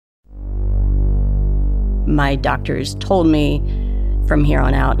My doctors told me from here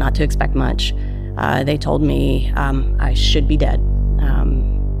on out not to expect much. They told me I should be dead,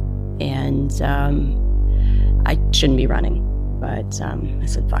 and I shouldn't be running. But I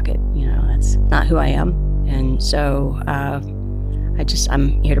said, fuck it, that's not who I am. And so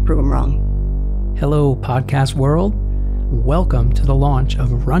I'm here to prove them wrong. Hello, podcast world. Welcome to the launch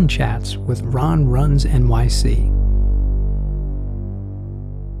of Run Chats with Ron Runs NYC.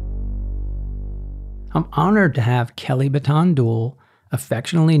 I'm honored to have Kelly Baton Duell,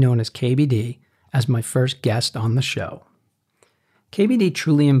 affectionately known as KBD, as my first guest on the show. KBD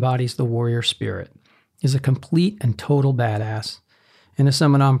truly embodies the warrior spirit, is a complete and total badass, and is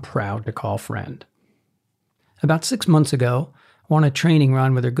someone I'm proud to call friend. About 6 months ago, on a training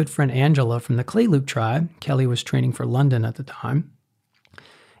run with her good friend Angela from the Clay Loop tribe, Kelly was training for London at the time,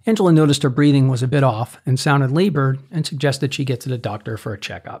 Angela noticed her breathing was a bit off and sounded labored and suggested she get to the doctor for a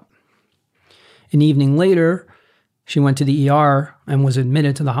checkup. An evening later, she went to the ER and was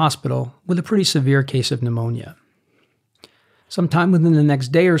admitted to the hospital with a pretty severe case of pneumonia. Sometime within the next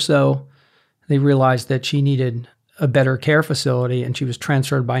day or so, they realized that she needed a better care facility and she was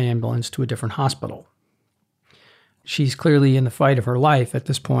transferred by ambulance to a different hospital. She's clearly in the fight of her life at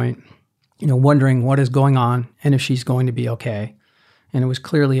this point, wondering what is going on and if she's going to be okay. And it was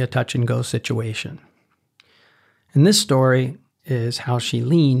clearly a touch and go situation. And this story is how she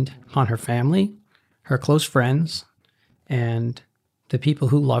leaned on her family, her close friends, and the people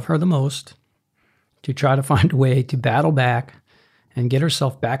who love her the most to try to find a way to battle back and get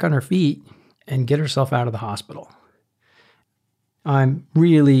herself back on her feet and get herself out of the hospital. I'm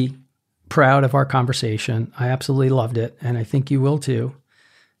really proud of our conversation. I absolutely loved it, and I think you will too.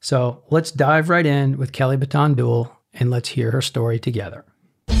 So let's dive right in with Kelly Baton Duell, and let's hear her story together.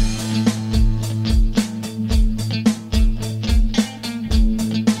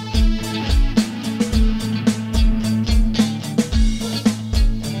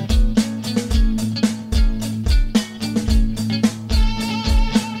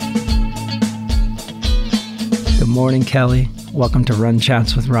 Good morning, Kelly. Welcome to Run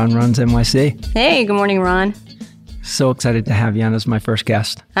Chats with Ron Runs NYC. Hey, good morning, Ron. So excited to have you on as my first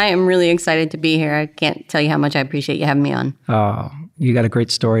guest. I am really excited to be here. I can't tell you how much I appreciate you having me on. Oh, you got a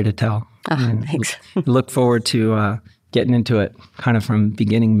great story to tell. Oh, thanks. Look forward to getting into it kind of from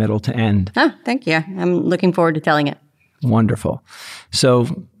beginning, middle to end. Oh, thank you. I'm looking forward to telling it. Wonderful.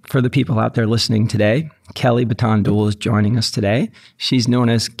 So for the people out there listening today, Kelly Baton Duell is joining us today. She's known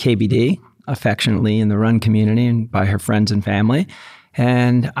as KBD, affectionately in the run community and by her friends and family.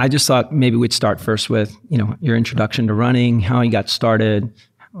 And I just thought maybe we'd start first with, your introduction to running, how you got started,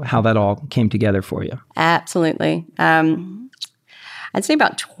 how that all came together for you. Absolutely. I'd say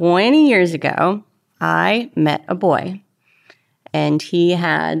about 20 years ago, I met a boy, and he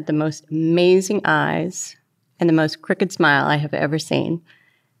had the most amazing eyes and the most crooked smile I have ever seen.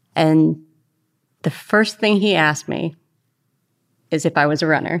 And the first thing he asked me is if I was a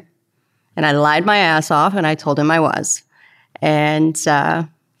runner. And I lied my ass off, and I told him I was. And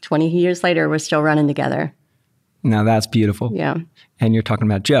 20 years later, we're still running together. Now that's beautiful. Yeah. And you're talking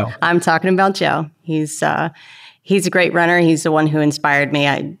about Joe. I'm talking about Joe. He's a great runner. He's the one who inspired me.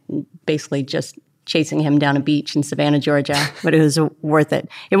 I basically just chasing him down a beach in Savannah, Georgia. But it was worth it.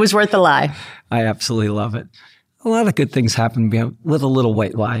 It was worth the lie. I absolutely love it. A lot of good things happen with a little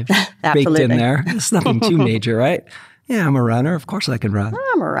white lie baked in there. It's nothing too major, right? Yeah, I'm a runner. Of course I can run.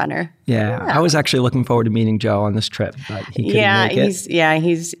 I'm a runner. Yeah. I was actually looking forward to meeting Joe on this trip, but he couldn't make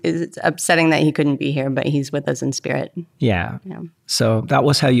it. It's upsetting that he couldn't be here, but he's with us in spirit. Yeah. So that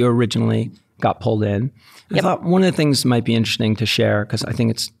was how you originally got pulled in. I thought one of the things might be interesting to share, because I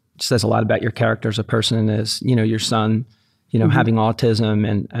think it says a lot about your character as a person, is, your son, having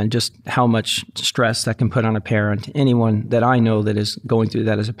autism and just how much stress that can put on a parent. Anyone that I know that is going through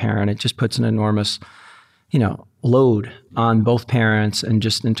that as a parent, it just puts an enormous load on both parents, and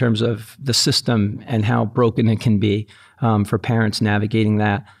just in terms of the system and how broken it can be for parents navigating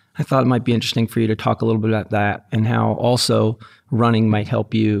that. I thought it might be interesting for you to talk a little bit about that and how also running might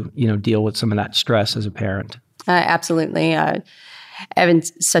help you, deal with some of that stress as a parent. Absolutely.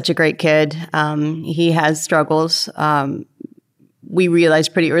 Evan's such a great kid. He has struggles. We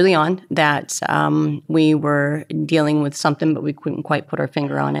realized pretty early on that we were dealing with something, but we couldn't quite put our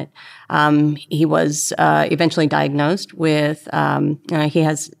finger on it. He was eventually diagnosed with, he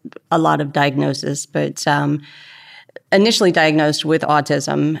has a lot of diagnoses, but initially diagnosed with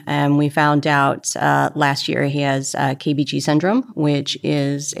autism. And we found out last year he has KBG syndrome, which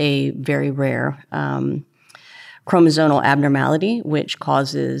is a very rare chromosomal abnormality, which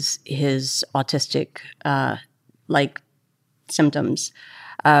causes his autistic like symptoms.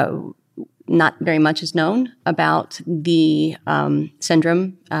 not very much is known about the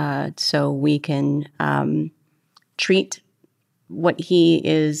syndrome, so we can treat what he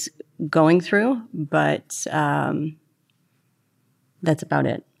is going through, but that's about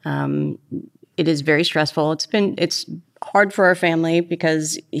it. It is very stressful. It's hard for our family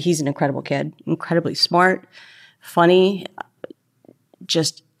because he's an incredible kid, incredibly smart, funny,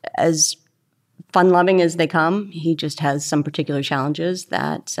 just as fun-loving as they come. He just has some particular challenges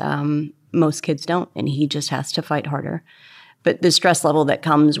that most kids don't, and he just has to fight harder. But the stress level that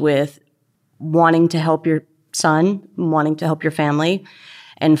comes with wanting to help your son, wanting to help your family,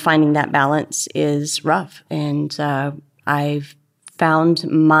 and finding that balance is rough. And I've found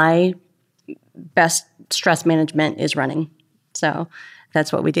my best stress management is running. So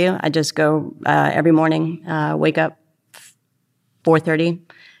that's what we do. I just go every morning, wake up 4:30,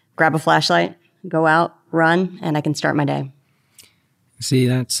 grab a flashlight, go out, run, and I can start my day. See,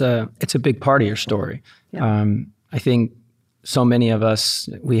 it's a big part of your story. Yeah. I think so many of us,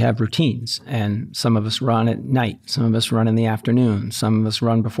 we have routines, and some of us run at night, some of us run in the afternoon, some of us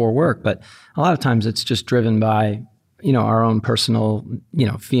run before work, but a lot of times it's just driven by our own personal,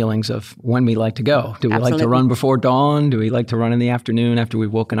 feelings of when we like to go. Do we Absolutely. like to run before dawn? Do we like to run in the afternoon after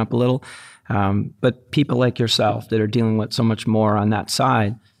we've woken up a little? But people like yourself that are dealing with so much more on that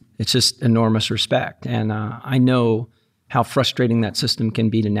side, it's just enormous respect. And I know how frustrating that system can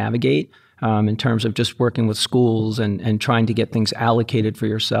be to navigate in terms of just working with schools and trying to get things allocated for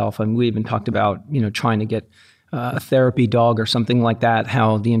yourself. And we even talked about, trying to get a therapy dog or something like that,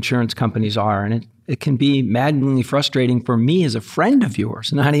 how the insurance companies are. And it can be maddeningly frustrating for me as a friend of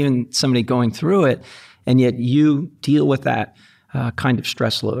yours, not even somebody going through it. And yet you deal with that kind of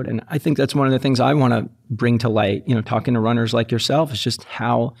stress load. And I think that's one of the things I want to bring to light, talking to runners like yourself, is just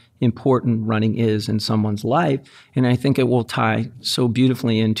how important running is in someone's life. And I think it will tie so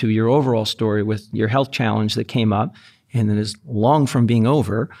beautifully into your overall story with your health challenge that came up and that is long from being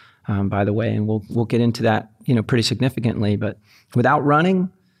over, by the way. And we'll get into that, pretty significantly. But without running,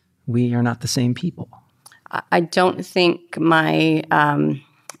 we are not the same people. I don't think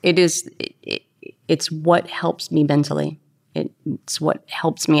it's what helps me mentally. It's what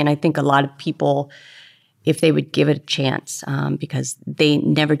helps me. And I think a lot of people, if they would give it a chance, because they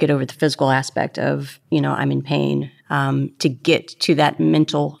never get over the physical aspect of, I'm in pain, to get to that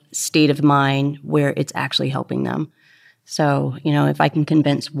mental state of mind where it's actually helping them. So, if I can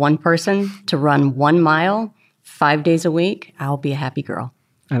convince one person to run 1 mile 5 days a week, I'll be a happy girl.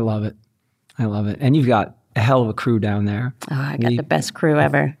 I love it. And you've got a hell of a crew down there. Oh, I got the best crew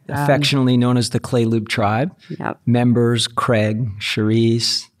ever. Affectionately known as the Clay Loop Tribe. Yep. Members, Craig,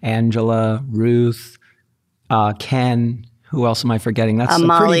 Charisse, Angela, Ruth, Ken. Who else am I forgetting? That's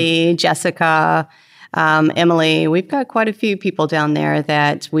Molly, Jessica, Emily. We've got quite a few people down there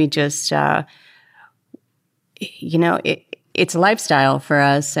that we just, it's a lifestyle for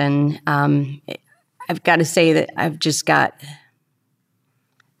us. And I've got to say that I've just got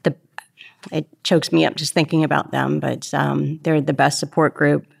it chokes me up just thinking about them, but they're the best support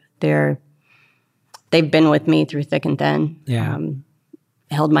group. They've been with me through thick and thin. Yeah.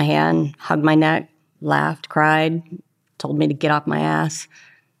 Held my hand, hugged my neck, laughed, cried, told me to get off my ass.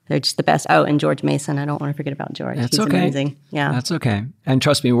 They're just the best. Oh, and George Mason. I don't want to forget about George. That's He's okay. Amazing. Yeah. That's okay. And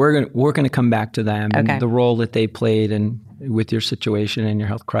trust me, we're gonna come back to them and the role that they played with your situation and your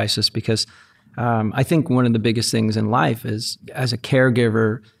health crisis, because I think one of the biggest things in life is, as a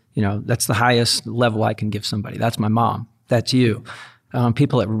caregiver, that's the highest level I can give somebody. That's my mom. That's you.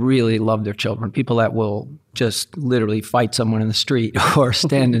 People that really love their children, people that will just literally fight someone in the street or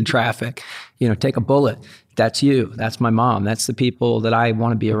stand in traffic, take a bullet. That's you. That's my mom. That's the people that I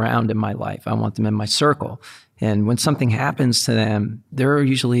want to be around in my life. I want them in my circle. And when something happens to them, they're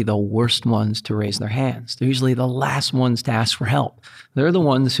usually the worst ones to raise their hands. They're usually the last ones to ask for help. They're the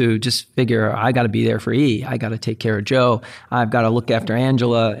ones who just figure, I got to be there for E. I got to take care of Joe. I've got to look after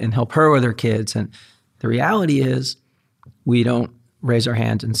Angela and help her with her kids. And the reality is, we don't raise our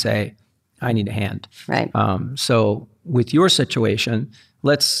hands and say, I need a hand. Right. So with your situation,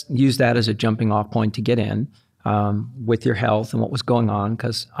 let's use that as a jumping off point to get in with your health and what was going on,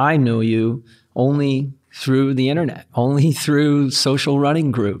 because I know you only through the internet, only through social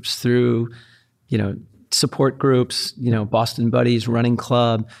running groups, through, support groups, Boston Buddies Running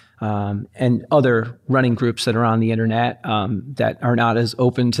Club, and other running groups that are on the internet that are not as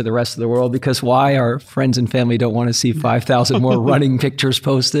open to the rest of the world, because why? Our friends and family don't want to see 5,000 more running pictures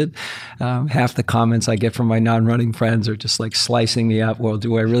posted. Half the comments I get from my non-running friends are just like slicing me up. Well,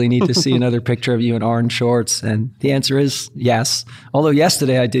 do I really need to see another picture of you in orange shorts? And the answer is yes. Although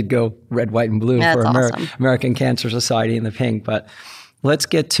yesterday I did go red, white, and blue for awesome. American Cancer Society in the pink. But let's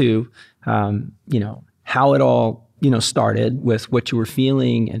get to, how it all, started with what you were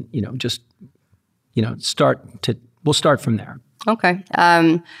feeling and, we'll start from there. Okay.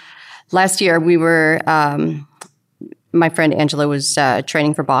 Last year we were, my friend Angela was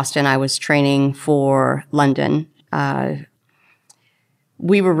training for Boston. I was training for London.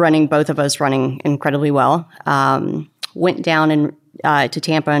 We were both of us running incredibly well. Went down to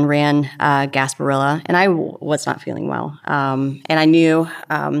Tampa and ran Gasparilla, and I was not feeling well. And I knew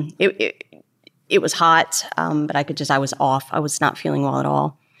it was hot, but I was off. I was not feeling well at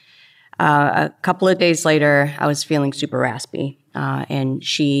all. A couple of days later, I was feeling super raspy, and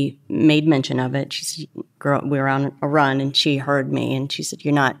she made mention of it. She said, "Girl, we were on a run," and she heard me, and she said,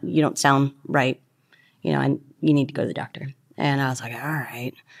 "You don't sound right. You need to go to the doctor." And I was like, "All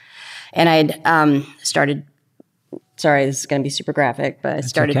right." And I started. Sorry, this is going to be super graphic, but I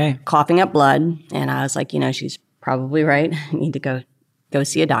started coughing up blood, and I was like, she's probably right. I need to go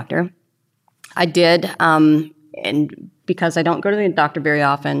see a doctor. I did, and because I don't go to the doctor very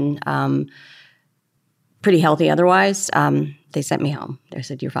often, pretty healthy otherwise, they sent me home. They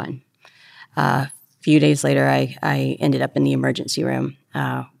said, "You're fine." A few days later, I ended up in the emergency room.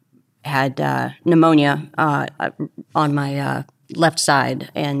 Had pneumonia on my left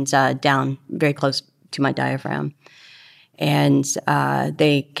side and down very close to my diaphragm. And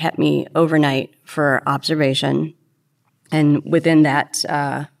they kept me overnight for observation. And within that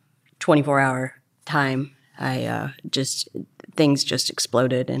 24-hour time, things just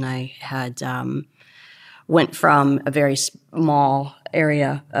exploded, and I had went from a very small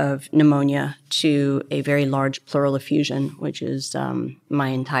area of pneumonia to a very large pleural effusion, which is my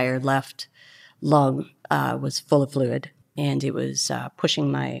entire left lung was full of fluid, and it was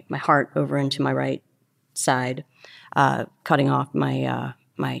pushing my heart over into my right side, cutting off my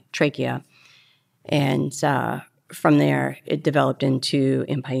trachea, and from there it developed into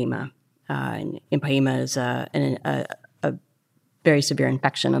empyema. And empyema is a very severe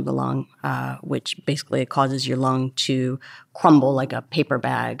infection of the lung, which basically causes your lung to crumble like a paper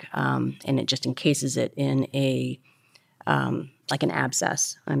bag, and it just encases it in like an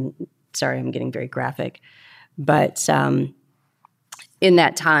abscess. I'm sorry, I'm getting very graphic, but in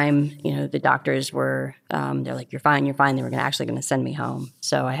that time, the doctors were, they're like, "You're fine, you're fine." They were actually going to send me home.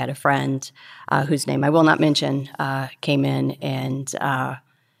 So I had a friend whose name I will not mention, came in, and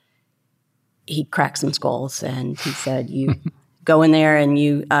he cracked some skulls, and he said, "You go in there and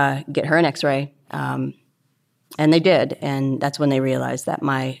you get her an x-ray." And they did. And that's when they realized that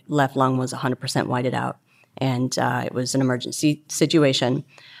my left lung was 100% whited out. And it was an emergency situation.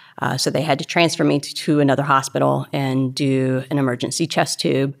 So they had to transfer me to another hospital and do an emergency chest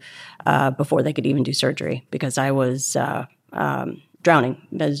tube before they could even do surgery, because I was drowning.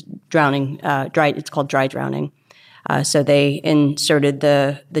 It's called dry drowning. So they inserted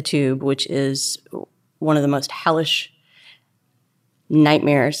the tube, which is one of the most hellish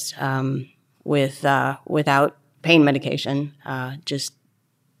nightmares, without pain medication, just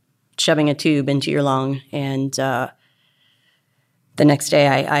shoving a tube into your lung. And the next day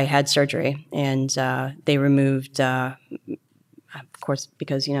I had surgery, and they removed, of course,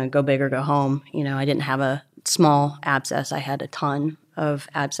 because, go big or go home, I didn't have a small abscess. I had a ton of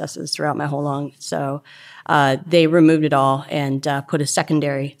abscesses throughout my whole lung. So they removed it all and put a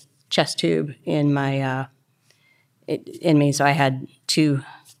secondary chest tube in me. So I had two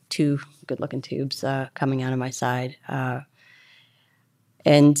good-looking tubes coming out of my side.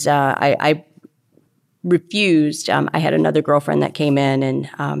 And I refused. I had another girlfriend that came in,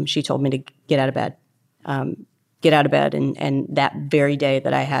 and she told me to get out of bed. And that very day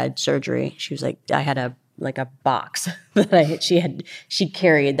that I had surgery, she was like, I had a box that she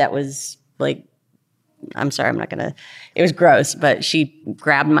carried that was like, I'm sorry, I'm not gonna, it was gross, but she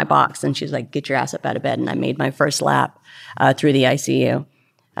grabbed my box and she was like, "Get your ass up out of bed." And I made my first lap through the ICU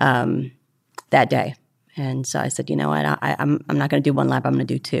that day. And so I said, "You know what, I'm not gonna do one lap, I'm gonna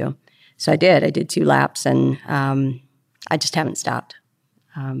do two." So I did 2 laps, and I just haven't stopped.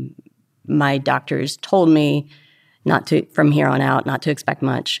 My doctors told me from here on out, not to expect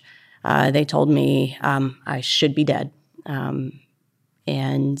much. They told me I should be dead, and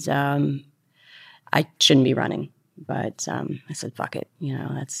I shouldn't be running. But I said, "Fuck it,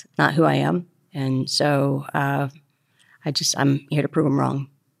 that's not who I am." And so I'm here to prove them wrong.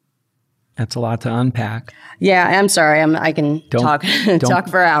 That's a lot to unpack. Yeah, I'm sorry. I can talk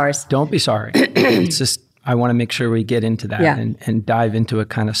for hours. Don't be sorry. It's just, I want to make sure we get into that and dive into it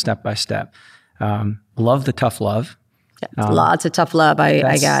kind of step by step. Love the tough love. Lots of tough love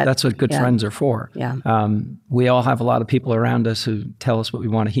I got. That's what good friends are for. Yeah. We all have a lot of people around us who tell us what we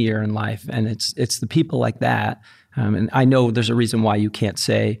want to hear in life. And it's the people like that And I know there's a reason why you can't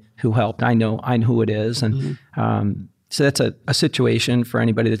say who helped. I know who it is. And so that's a situation for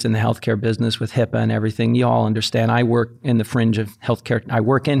anybody that's in the healthcare business with HIPAA and everything. You all understand. I work in the fringe of healthcare. I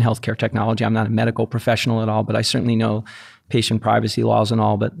work in healthcare technology. I'm not a medical professional at all, but I certainly know patient privacy laws and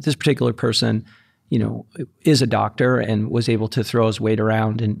all. But this particular person, is a doctor and was able to throw his weight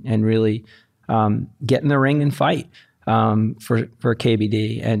around and really get in the ring and fight for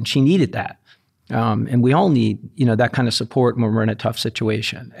KBD. And she needed that. And we all need, that kind of support when we're in a tough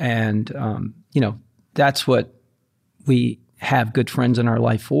situation. And, that's what we have good friends in our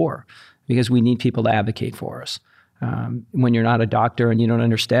life for, because we need people to advocate for us. When you're not a doctor and you don't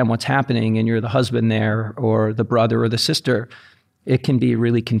understand what's happening and you're the husband there or the brother or the sister, it can be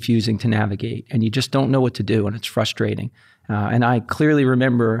really confusing to navigate and you just don't know what to do and it's frustrating. And I clearly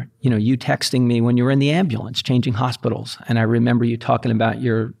remember, you texting me when you were in the ambulance, changing hospitals. And I remember you talking about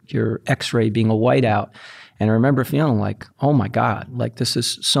your x-ray being a whiteout. And I remember feeling like, oh my God, like this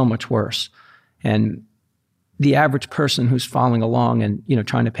is so much worse. And the average person who's following along and,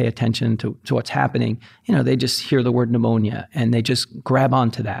 trying to pay attention to what's happening, they just hear the word pneumonia and they just grab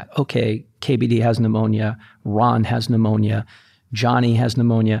onto that. Okay, KBD has pneumonia, Ron has pneumonia, Johnny has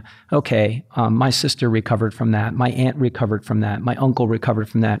pneumonia. Okay, my sister recovered from that. My aunt recovered from that. My uncle recovered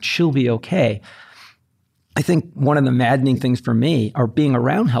from that. She'll be okay. I think one of the maddening things for me, or being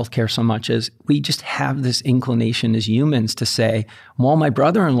around healthcare so much, is we just have this inclination as humans to say, well, my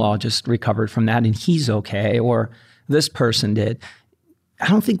brother-in-law just recovered from that and he's okay, or this person did. I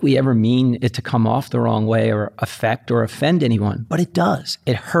don't think we ever mean it to come off the wrong way or affect or offend anyone, but it does.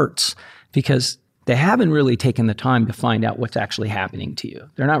 It hurts because they haven't really taken the time to find out what's actually happening to you.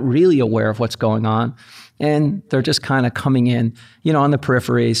 They're not really aware of what's going on. And they're just kind of coming in, on the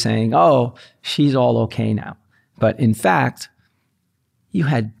periphery saying, oh, she's all okay now. But in fact, you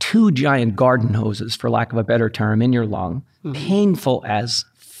had 2 giant garden hoses, for lack of a better term, in your lung, painful as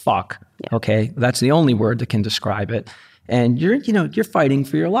fuck. Yeah. Okay. That's the only word that can describe it. And you're fighting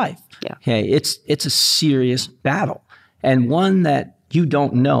for your life. Yeah. Okay. It's a serious battle, and one that you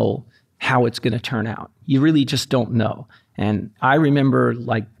don't know how it's going to turn out. You really just don't know. And I remember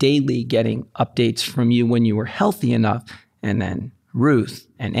daily getting updates from you when you were healthy enough, and then Ruth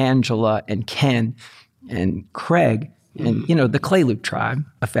and Angela and Ken and Craig and, the Clay Loop tribe,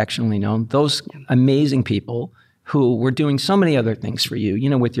 affectionately known, those amazing people who were doing so many other things for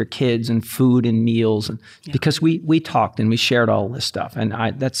you, with your kids and food and meals. And because we talked and we shared all this stuff. And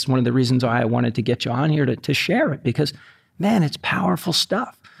that's one of the reasons why I wanted to get you on here to share it, because man, it's powerful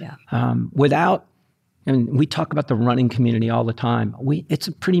stuff. Yeah. And we talk about the running community all the time. It's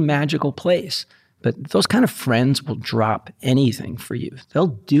a pretty magical place, but those kind of friends will drop anything for you. They'll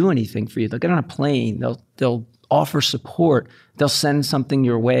do anything for you. They'll get on a plane. They'll offer support. They'll send something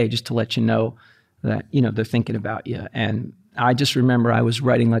your way just to let you know that, they're thinking about you. And I just remember I was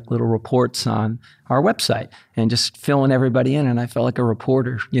writing little reports on our website and just filling everybody in. And I felt like a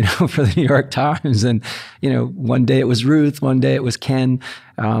reporter, for the New York Times. And, one day it was Ruth, one day it was Ken.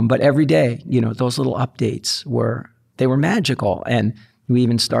 But every day, those little updates were magical. And we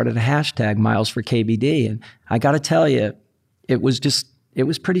even started a hashtag, Miles for KBD. And I got to tell you, it was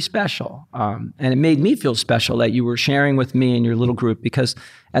pretty special. And it made me feel special that you were sharing with me and your little group, because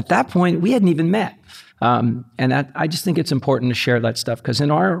at that point we hadn't even met. And I just think it's important to share that stuff, because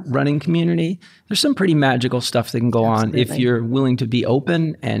in our running community, there's some pretty magical stuff that can go on if you're willing to be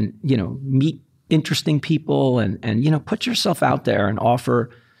open and, meet interesting people and put yourself out there and offer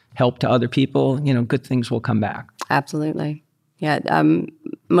help to other people. Good things will come back. Absolutely. Yeah.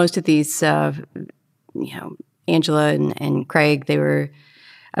 Most of these, Angela and Craig, they were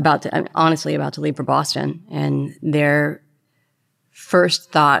about to leave for Boston, and their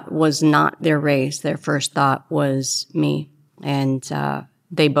first thought was not their race. Their first thought was me. And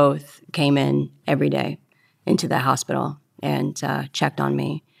they both came in every day into the hospital and checked on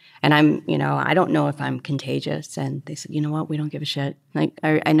me. And I don't know if I'm contagious. And they said, you know what? We don't give a shit.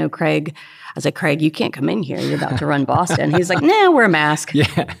 I know Craig. I was like, Craig, you can't come in here. You're about to run Boston. He's like, nah, wear a mask.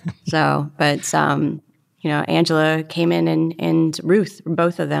 Yeah. So, but, Angela came in and Ruth,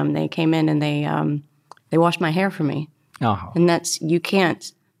 both of them, they came in and they washed my hair for me. Oh. And that's, you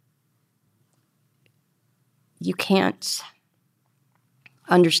can't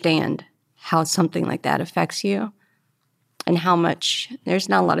understand how something like that affects you and how much, there's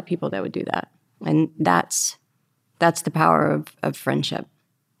not a lot of people that would do that. And that's the power of friendship,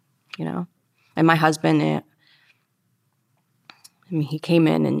 And my husband, he came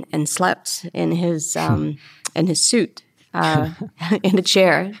in and slept in his suit in a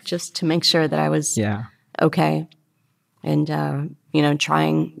chair just to make sure that I was okay. And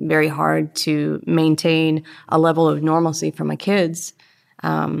trying very hard to maintain a level of normalcy for my kids,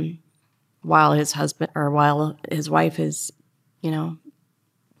 while his wife is,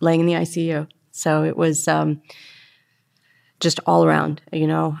 laying in the ICU. So it was just all around,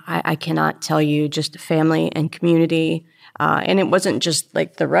 I cannot tell you, just family and community. And it wasn't just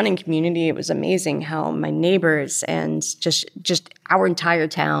like the running community. It was amazing how my neighbors and just our entire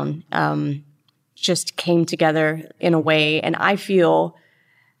town just came together in a way. And I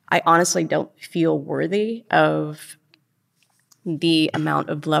honestly don't feel worthy of the amount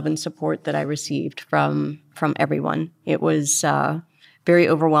of love and support that I received from everyone. It was very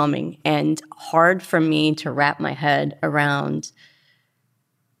overwhelming and hard for me to wrap my head around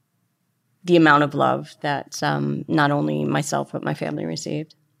the amount of love that not only myself but my family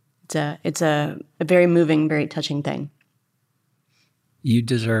received. It's a very moving, very touching thing. You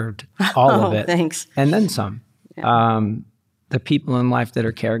deserved all of it. Thanks. And then some. Yeah. The people in life that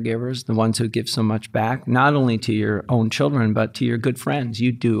are caregivers, the ones who give so much back, not only to your own children, but to your good friends.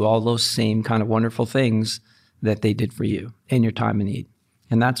 You do all those same kind of wonderful things that they did for you in your time of need.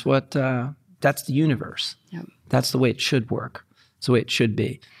 And that's that's the universe. Yep. That's the way it should work. It's the way it should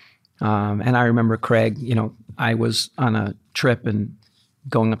be. And I remember, Craig, I was on a trip and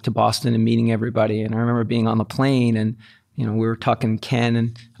going up to Boston and meeting everybody. And I remember being on the plane and, we were talking, Ken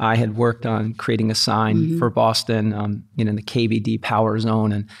and I had worked on creating a sign for Boston, in the KBD Power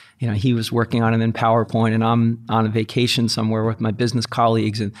Zone. And, he was working on it in PowerPoint, and I'm on a vacation somewhere with my business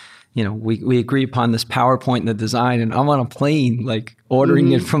colleagues. And, we agree upon this PowerPoint and the design, and I'm on a plane, like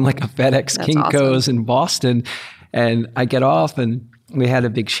ordering it from like a FedEx Kinko's in Boston. And I get off and we had a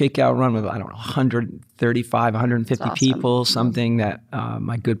big shakeout run with, 135, 150 people, something that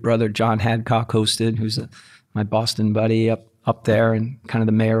my good brother John Hadcock hosted, who's my Boston buddy up there and kind of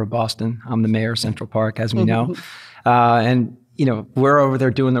the mayor of Boston. I'm the mayor of Central Park, as we know. And, we're over there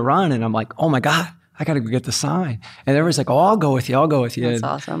doing the run, and I'm like, oh my God, I got to go get the sign. And everybody's like, oh, I'll go with you. That's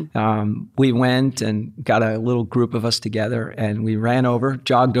awesome. We went and got a little group of us together, and we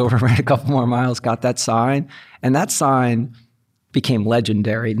jogged over, ran a couple more miles, got that sign. And that sign became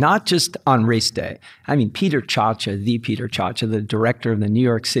legendary, not just on race day. I mean, Peter Chacha, the director of the New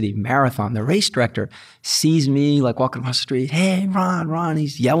York City Marathon, the race director, sees me like walking across the street. Hey, Ron,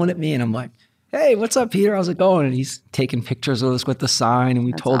 he's yelling at me. And I'm like, hey, what's up, Peter? How's it going? And he's taking pictures of us with the sign, and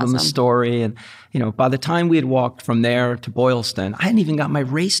we told him the story. And, by the time we had walked from there to Boylston, I hadn't even got my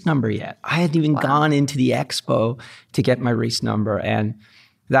race number yet. I hadn't even gone into the expo to get my race number. And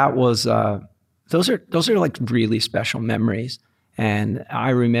that was, those are like really special memories. And I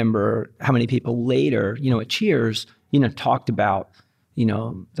remember how many people later, at Cheers, talked about,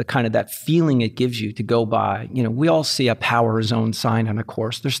 the kind of that feeling it gives you to go by. We all see a Power Zone sign on a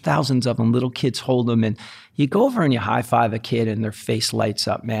course. There's thousands of them. Little kids hold them, and you go over and you high five a kid, and their face lights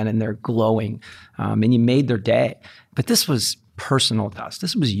up, man, and they're glowing, and you made their day. But this was personal to us.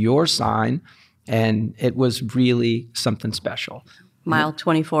 This was your sign, and it was really something special. Mile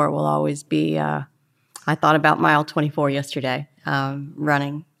 24 will always be. I thought about mile 24 yesterday.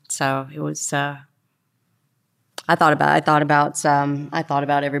 Running. So it was, I thought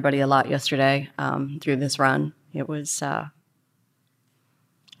about everybody a lot yesterday, through this run. It was, a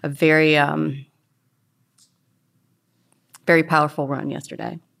very, very powerful run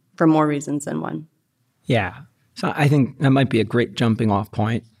yesterday for more reasons than one. Yeah. So I think that might be a great jumping off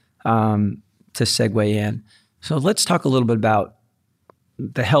point, to segue in. So let's talk a little bit about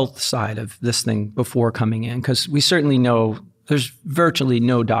the health side of this thing before coming in, because we certainly know there's virtually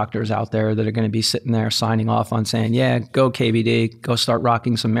no doctors out there that are going to be sitting there signing off on saying, yeah, go KBD, go start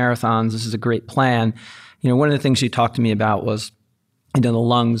rocking some marathons. This is a great plan. One of the things you talked to me about was, the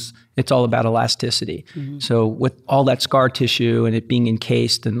lungs, it's all about elasticity. So with all that scar tissue and it being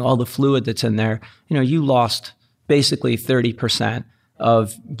encased and all the fluid that's in there, you lost basically 30%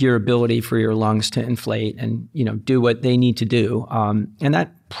 of your ability for your lungs to inflate and, do what they need to do. And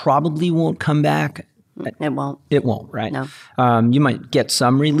that probably won't come back. It won't. It won't, right? No. You might get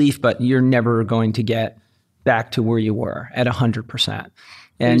some relief, but you're never going to get back to where you were at 100%.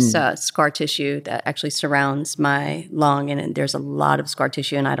 And there's scar tissue that actually surrounds my lung, and there's a lot of scar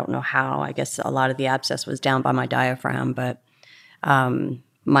tissue, and I don't know how. I guess a lot of the abscess was down by my diaphragm, but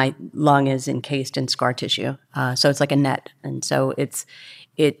my lung is encased in scar tissue. So it's like a net, and so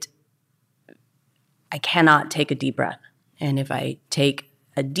I cannot take a deep breath. And if I take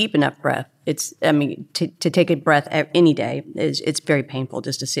a deep enough breath, to take a breath any day, it's very painful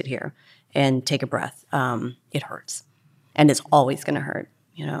just to sit here and take a breath. It hurts. And it's always going to hurt.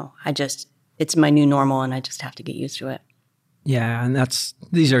 It's my new normal, and I just have to get used to it. Yeah, and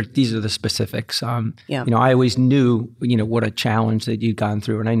these are the specifics. Yeah. I always knew, what a challenge that you'd gone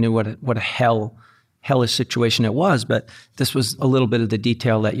through, and I knew what a hellish situation it was. But this was a little bit of the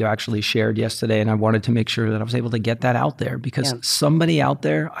detail that you actually shared yesterday, and I wanted to make sure that I was able to get that out there because somebody out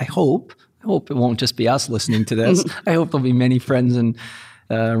there, I hope it won't just be us listening to this. I hope there'll be many friends and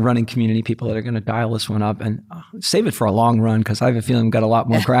running community people that are going to dial this one up and save it for a long run because I have a feeling we've got a lot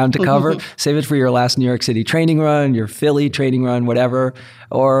more ground to cover. Save it for your last New York City training run, your Philly training run, whatever,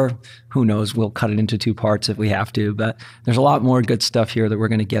 or who knows, we'll cut it into 2 parts if we have to. But there's a lot more good stuff here that we're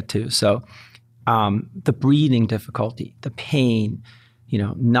going to get to. So the breathing difficulty, the pain,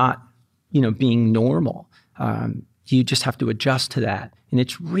 not, being normal, you just have to adjust to that. And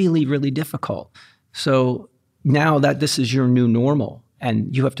it's really, really difficult. So now that this is your new normal,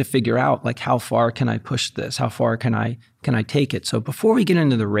 and you have to figure out like, how far can I push this? How far can I take it? So before we get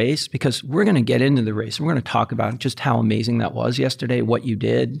into the race, because we're going to get into the race, we're going to talk about just how amazing that was yesterday, what you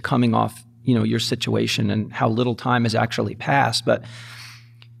did coming off, your situation and how little time has actually passed. But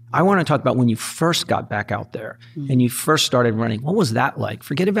I want to talk about when you first got back out there and you first started running. What was that like?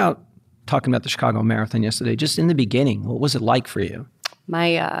 Forget about talking about the Chicago Marathon yesterday. Just in the beginning, what was it like for you?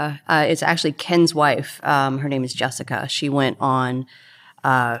 It's actually Ken's wife. Her name is Jessica. She went on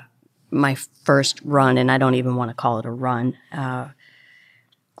my first run, and I don't even want to call it a run. I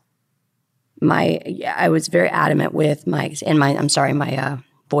was very adamant with my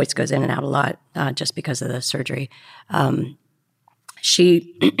voice goes in and out a lot just because of the surgery.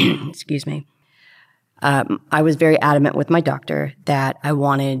 Excuse me. I was very adamant with my doctor that I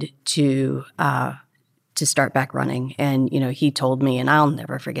wanted to start back running. And, he told me, and I'll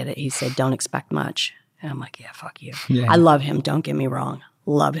never forget it. He said, don't expect much. And I'm like, yeah, fuck you. Yeah. I love him. Don't get me wrong.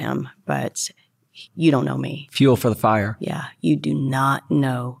 Love him. But you don't know me. Fuel for the fire. Yeah. You do not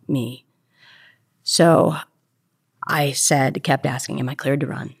know me. So I kept asking, am I cleared to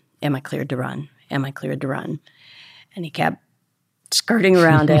run? Am I cleared to run? Am I cleared to run? And he kept skirting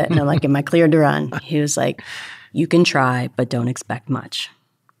around it. And I'm like, am I cleared to run? He was like, you can try, but don't expect much.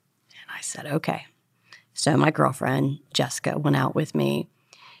 And I said, okay. So my girlfriend, Jessica, went out with me,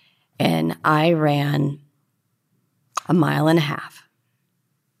 and I ran 1.5 miles.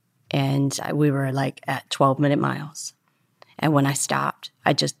 And we were like at 12-minute miles. And when I stopped,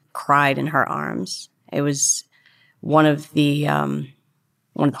 I just cried in her arms. It was one of the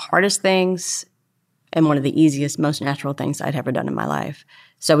hardest things and one of the easiest, most natural things I'd ever done in my life.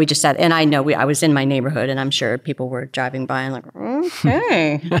 So we just sat, and I know I was in my neighborhood, and I'm sure people were driving by and like,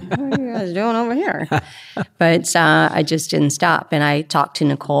 okay, what are you guys doing over here? But I just didn't stop. And I talked to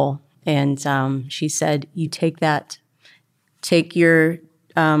Nicole, and she said, you take your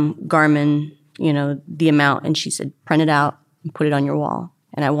Garmin, the amount, and she said, print it out and put it on your wall.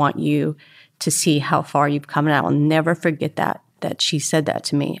 And I want you to see how far you've come. And I will never forget that she said that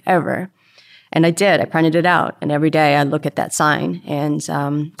to me, ever. And I did. I printed it out, and every day I look at that sign, and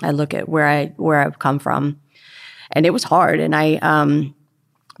I look at where I've come from, and it was hard. And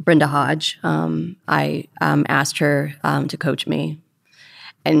Brenda Hodge, I asked her to coach me,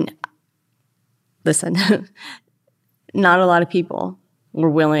 and listen, not a lot of people were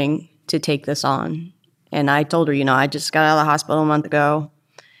willing to take this on. And I told her, I just got out of the hospital a month ago,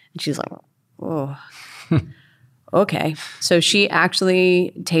 and she's like, oh. Okay. So she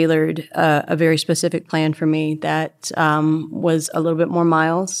actually tailored a very specific plan for me that was a little bit more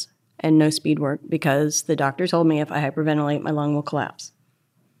miles and no speed work, because the doctor told me if I hyperventilate, my lung will collapse.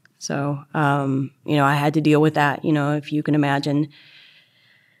 So, I had to deal with that. If you can imagine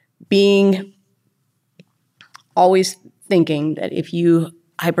being always thinking that if you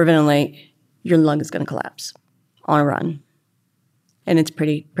hyperventilate, your lung is going to collapse on a run. And it's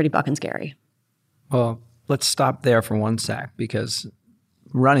pretty fucking scary. Well, let's stop there for one sec, because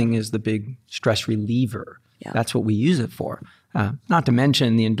running is the big stress reliever. Yeah. That's what we use it for. Not to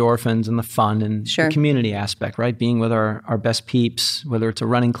mention the endorphins and the fun and the community aspect, right? Being with our best peeps, whether it's a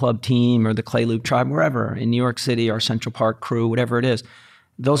running club team or the Clay Loop Tribe, wherever, in New York City, our Central Park crew, whatever it is.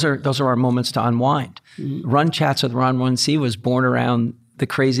 Those are our moments to unwind. Mm-hmm. Run Chats with Ron 1C was born around the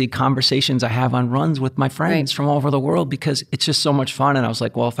crazy conversations I have on runs with my friends from all over the world, because it's just so much fun. And I was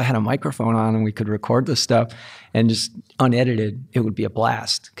like, well, if I had a microphone on and we could record this stuff and just unedited, it would be a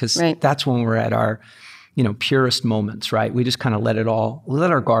blast. Because that's when we're at our, purest moments, right? We just kind of let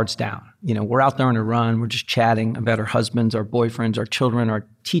our guards down. We're out there on a run. We're just chatting about our husbands, our boyfriends, our children, our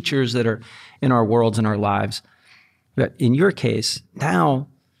teachers that are in our worlds and our lives. But in your case, now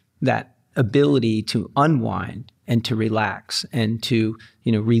that ability to unwind and to relax and to,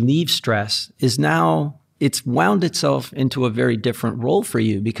 relieve stress it's wound itself into a very different role for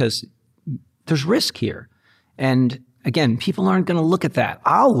you, because there's risk here. And again, people aren't going to look at that.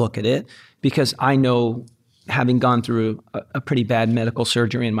 I'll look at it because I know, having gone through a pretty bad medical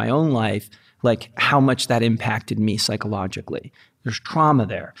surgery in my own life, like how much that impacted me psychologically. There's trauma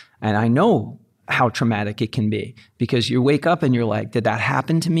there. And I know how traumatic it can be because you wake up and you're like, did that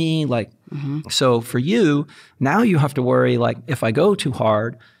happen to me? Like, so for you, now you have to worry, like, if I go too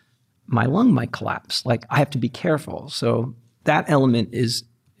hard, my lung might collapse. Like, I have to be careful. So that element is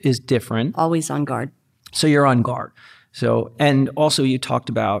different. Always on guard. So you're on guard. So, and also you talked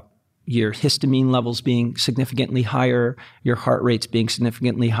about your histamine levels being significantly higher, your heart rates being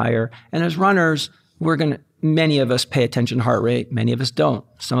significantly higher. And as runners, many of us pay attention to heart rate, many of us don't.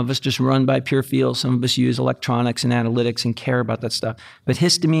 Some of us just run by pure feel, some of us use electronics and analytics and care about that stuff. But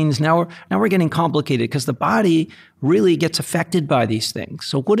histamines, now we're getting complicated because the body really gets affected by these things.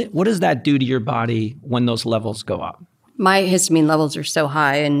 So what does that do to your body when those levels go up? My histamine levels are so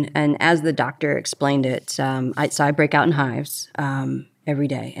high, and as the doctor explained it, I break out in hives every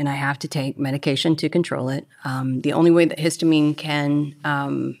day, and I have to take medication to control it. The only way that histamine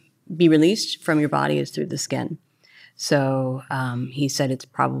can be released from your body is through the skin. So he said it's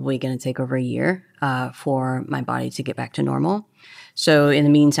probably going to take over a year for my body to get back to normal. So in the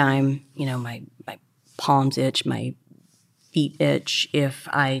meantime, my palms itch, my feet itch. If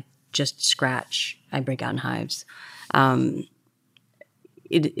I just scratch, I break out in hives.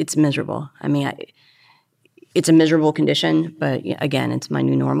 It's miserable. I mean, it's a miserable condition, but again, it's my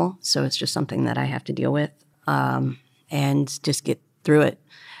new normal. So it's just something that I have to deal with and just get through it.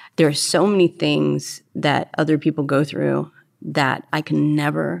 There are so many things that other people go through that I can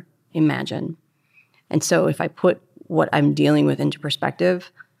never imagine. And so if I put what I'm dealing with into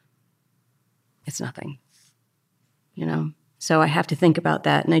perspective, it's nothing, So I have to think about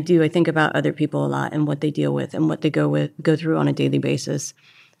that. And I think about other people a lot and what they deal with and what they go through on a daily basis.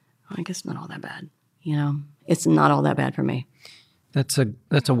 I guess not all that bad, It's not all that bad for me. That's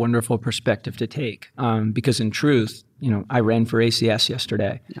a wonderful perspective to take because in truth, I ran for ACS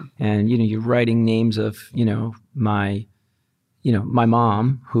yesterday, and you're writing names of my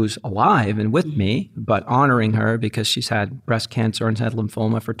mom who's alive and with me, but honoring her because she's had breast cancer and had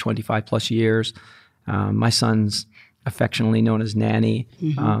lymphoma for 25 plus years. My son's affectionately known as Nanny.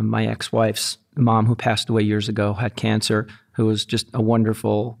 My ex-wife's mom, who passed away years ago, had cancer, who was just a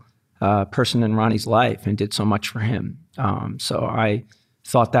wonderful person in Ronnie's life and did so much for him. So I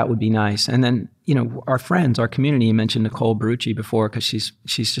thought that would be nice. And then, our friends, our community, you mentioned Nicole Barucci before because she's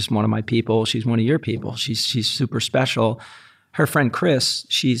just one of my people. She's one of your people. She's super special. Her friend Chris,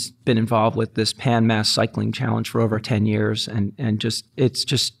 she's been involved with this Pan Mass Cycling Challenge for over 10 years and it's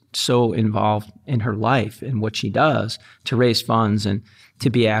just so involved in her life and what she does to raise funds and to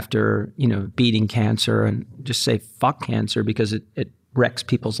be after, beating cancer and just say fuck cancer because it wrecks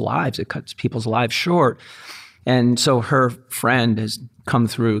people's lives. It cuts people's lives short. And so her friend has come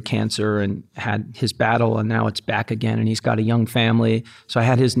through cancer and had his battle, and now it's back again, and he's got a young family. So I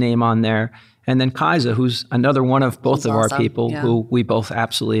had his name on there. And then Kaisa, who's another one of both of our people who we both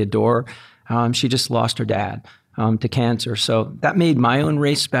absolutely adore. She just lost her dad to cancer. So that made my own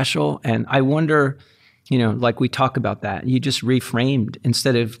race special. And I wonder, like we talk about that, you just reframed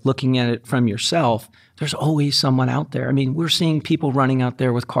instead of looking at it from yourself. There's always someone out there. I mean, we're seeing people running out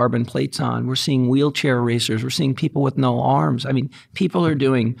there with carbon plates on. We're seeing wheelchair racers. We're seeing people with no arms. I mean, people are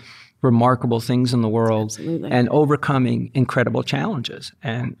doing remarkable things in the world and overcoming incredible challenges.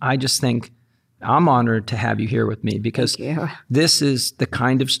 And I just think I'm honored to have you here with me because this is the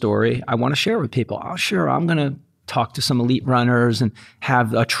kind of story I want to share with people. Oh, sure, I'm going to talk to some elite runners and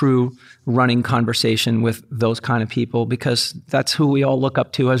have a true running conversation with those kind of people because that's who we all look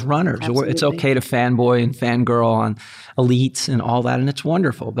up to as runners. Absolutely. It's okay to fanboy and fangirl on elites and all that, and it's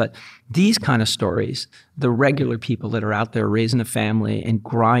wonderful. But these kind of stories, the regular people that are out there raising a family and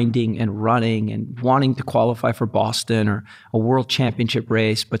grinding and running and wanting to qualify for Boston or a world championship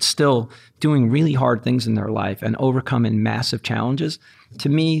race, but still doing really hard things in their life and overcoming massive challenges, to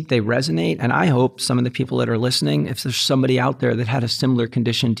me, they resonate. And I hope some of the people that are listening, if there's somebody out there that had a similar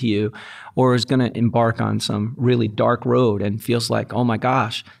condition to you or is going to embark on some really dark road and feels like, oh my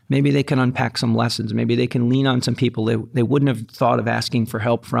gosh, maybe they can unpack some lessons. Maybe they can lean on some people they wouldn't have thought of asking for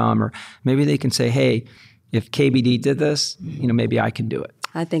help from, or maybe they can say, hey, if KBD did this, maybe I can do it.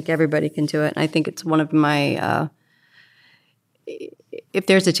 I think everybody can do it. And I think it's one of my, if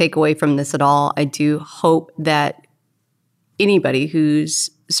there's a takeaway from this at all, I do hope that anybody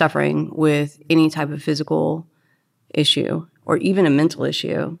who's suffering with any type of physical issue or even a mental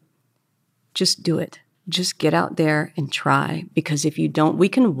issue, just do it. Just get out there and try. Because if you don't, we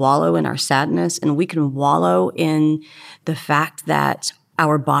can wallow in our sadness and we can wallow in the fact that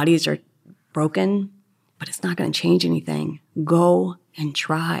our bodies are broken. but it's not going to change anything. Go and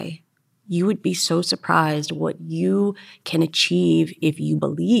try. You would be so surprised what you can achieve if you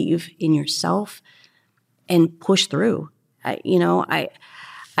believe in yourself and push through. I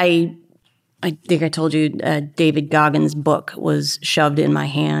think I told you David Goggins' book was shoved in my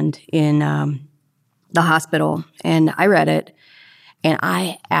hand in the hospital, and I read it, and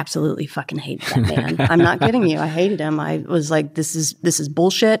I absolutely fucking hated that man. I'm not kidding you. I hated him. I was like, this is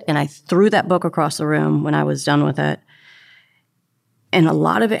bullshit, and I threw that book across the room when I was done with it. And a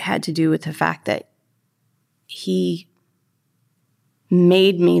lot of it had to do with the fact that he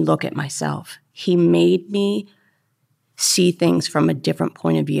made me look at myself. He made me see things from a different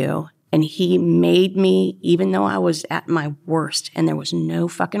point of view. And he made me, even though I was at my worst and there was no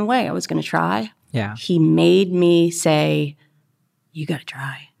fucking way I was going to try, he made me say, you got to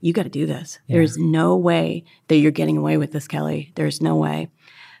try. You got to do this. Yeah. There's no way that you're getting away with this, Kelly. There's no way.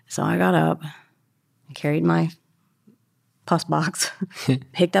 So I got up, carried my plus box,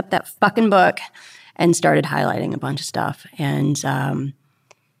 picked up that fucking book, and started highlighting a bunch of stuff. And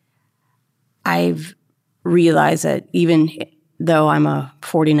I've realized that even though I'm a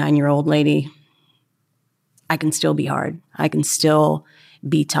 49-year-old lady, I can still be hard. I can still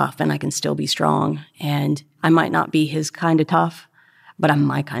be tough, and I can still be strong. And I might not be his kind of tough, but I'm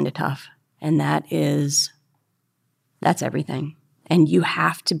my kind of tough. And that's everything. And you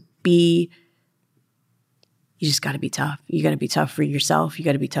have to be, you just got to be tough. You got to be tough for yourself. You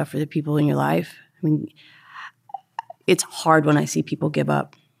got to be tough for the people in your life. I mean, it's hard when I see people give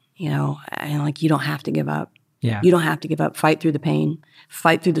up, and like, you don't have to give up. Yeah. You don't have to give up. Fight through the pain,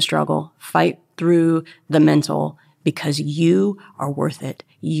 fight through the struggle, fight through the mental, because you are worth it.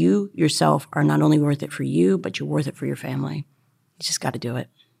 You yourself are not only worth it for you, but you're worth it for your family. You just got to do it.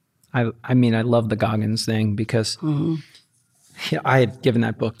 I mean, I love the Goggins thing because I had given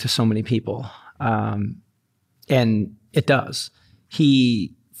that book to so many people. And it does.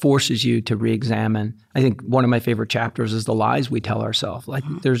 He forces you to re-examine. I think one of my favorite chapters is the lies we tell ourselves. Like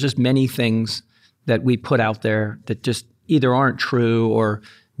there's just many things that we put out there that just either aren't true or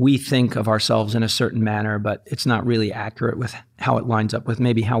we think of ourselves in a certain manner, but it's not really accurate with how it lines up with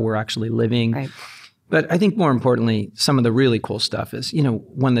maybe how we're actually living. Right. But I think more importantly, some of the really cool stuff is,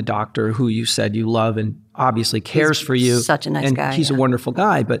 when the doctor who you said you love and obviously cares for you. Such a nice guy. He's a wonderful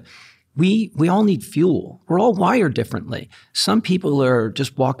guy, but we all need fuel. We're all wired differently. Some people are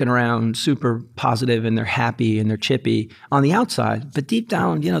just walking around super positive and they're happy and they're chippy on the outside, but deep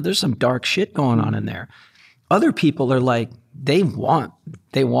down, there's some dark shit going on in there. Other people are like, they want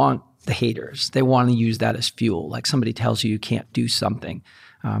the haters. They want to use that as fuel. Like somebody tells you can't do something.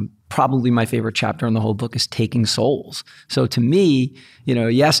 Probably my favorite chapter in the whole book is taking souls. So to me,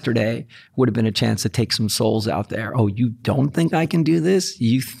 yesterday would have been a chance to take some souls out there. Oh, you don't think I can do this?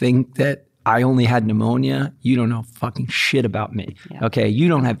 You think that I only had pneumonia? You don't know fucking shit about me. Yeah. Okay, you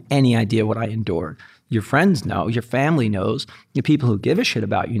don't have any idea what I endured. Your friends know, your family knows, the people who give a shit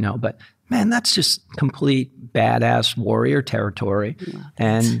about you know, but man, that's just complete badass warrior territory. Yeah.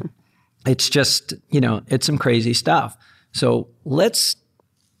 And it's just, it's some crazy stuff. So let's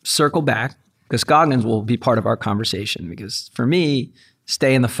circle back, because Goggins will be part of our conversation, because for me,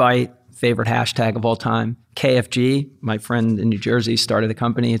 stay in the fight, favorite hashtag of all time, KFG. My friend in New Jersey started a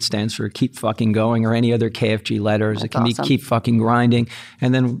company. It stands for keep fucking going, or any other KFG letters. That's it can awesome. Be keep fucking grinding.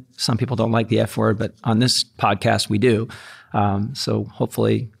 And then some people don't like the F word, but on this podcast we do. So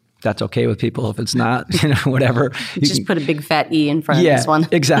hopefully that's okay with people. If it's not, whatever. Just put a big fat E in front of this one.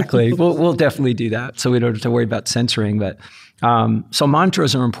 Exactly. We'll definitely do that. So we don't have to worry about censoring. But so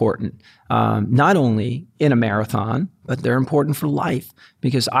mantras are important, not only in a marathon, but they're important for life.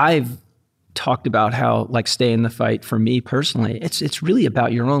 Because I've talked about how, like, stay in the fight for me personally, it's really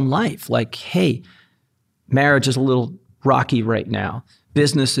about your own life. Like, hey, marriage is a little rocky right now.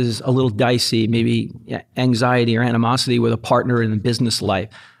 Business is a little dicey, maybe anxiety or animosity with a partner in the business life.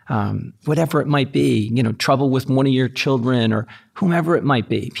 Whatever it might be, trouble with one of your children or whomever it might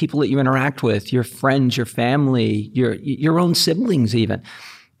be, people that you interact with, your friends, your family, your own siblings even.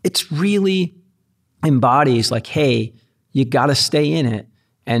 It's really embodies like, hey, you got to stay in it.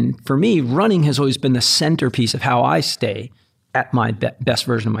 And for me, running has always been the centerpiece of how I stay at my best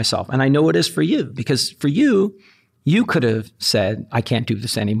version of myself. And I know it is for you, because for you, you could have said, I can't do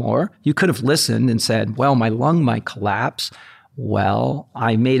this anymore. You could have listened and said, well, my lung might collapse, well,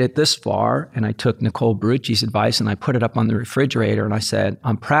 I made it this far, and I took Nicole Barucci's advice and I put it up on the refrigerator and I said,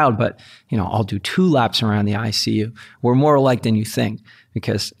 I'm proud, but I'll do 2 laps around the ICU. We're more alike than you think,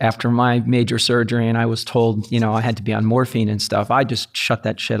 because after my major surgery and I was told, I had to be on morphine and stuff, I just shut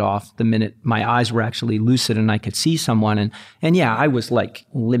that shit off the minute my eyes were actually lucid and I could see someone. And yeah, I was like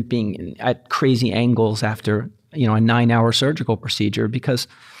limping at crazy angles after, a 9-hour surgical procedure, because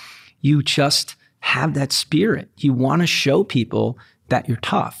you just have that spirit. You want to show people that you're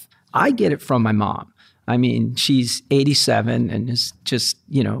tough. I get it from my mom. I mean, she's 87 and is just,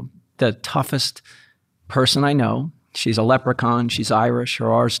 the toughest person I know. She's a leprechaun. She's Irish.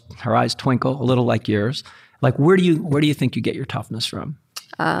 Her eyes twinkle a little like yours. Like, where do you think you get your toughness from?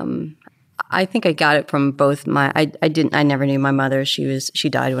 I think I got it from both I never knew my mother. She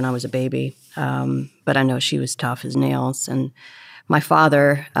died when I was a baby. But I know she was tough as nails. And my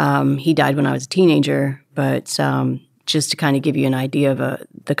father, he died when I was a teenager, but just to kind of give you an idea of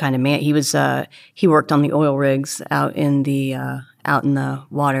the kind of man he was, he worked on the oil rigs out in the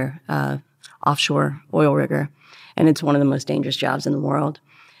water, offshore oil rigger, and it's one of the most dangerous jobs in the world.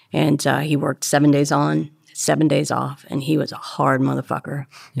 And he worked 7 days on, 7 days off, and he was a hard motherfucker.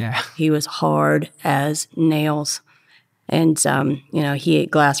 Yeah, he was hard as nails, and he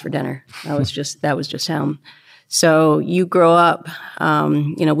ate glass for dinner. That was just him. So you grow up,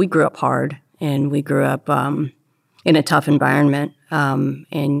 we grew up hard, and we grew up in a tough environment,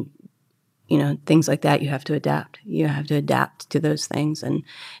 and things like that. You have to adapt. You have to adapt to those things. And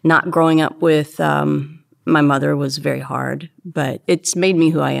not growing up with my mother was very hard, but it's made me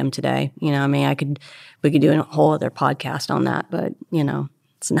who I am today. We could do a whole other podcast on that, but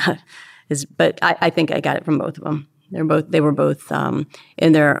it's not. But I think I got it from both of them. They were both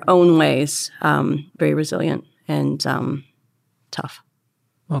in their own ways very resilient and tough.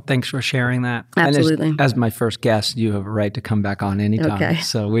 Well, thanks for sharing that. Absolutely. And as my first guest, you have a right to come back on anytime. Okay.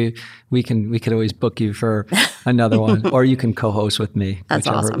 So we could always book you for another one, or you can co-host with me. That's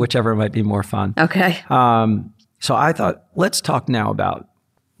awesome. Whichever might be more fun. Okay. So I thought, let's talk now about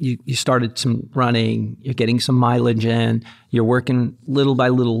you started some running, you're getting some mileage in, you're working little by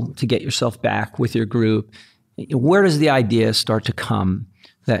little to get yourself back with your group. Where does the idea start to come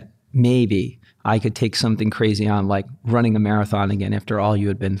that maybe I could take something crazy on, like running a marathon again after all you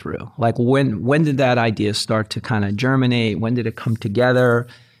had been through? Like when did that idea start to kind of germinate? When did it come together?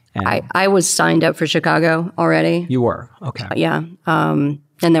 And I was signed up for Chicago already. You were? Okay. Yeah. And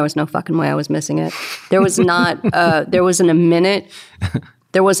there was no fucking way I was missing it. There was not, there wasn't a minute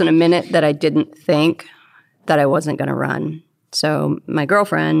that I didn't think that I wasn't going to run. So my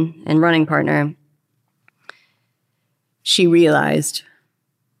girlfriend and running partner, she realized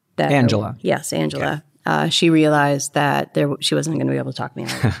that Angela. Yes, Angela. Okay. She realized that she wasn't going to be able to talk me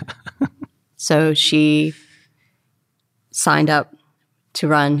out of it. So she signed up to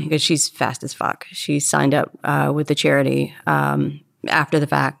run because she's fast as fuck. She signed up with the charity after the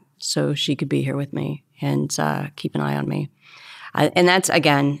fact so she could be here with me and keep an eye on me. And that's,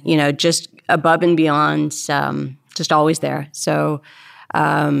 again, just above and beyond, just always there. So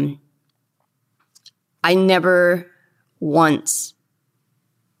I never once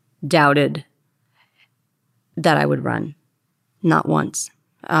doubted that I would run. Not once.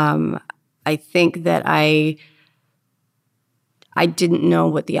 I think that I didn't know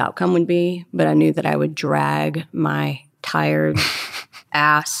what the outcome would be, but I knew that I would drag my tired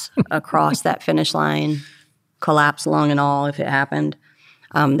ass across that finish line, collapse lung and all if it happened.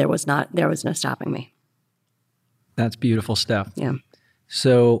 There was no stopping me. That's beautiful stuff. Yeah.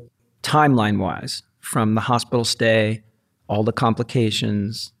 So timeline-wise, from the hospital stay, all the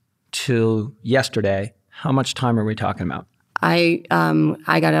complications, to yesterday, how much time are we talking about? I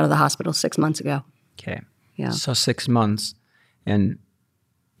got out of the hospital 6 months ago. Okay. Yeah. So 6 months, and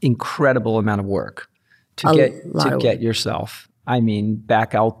incredible amount of work to get yourself,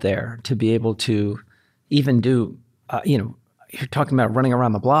 back out there, to be able to even do, you're talking about running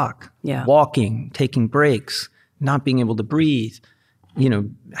around the block, walking, taking breaks, not being able to breathe,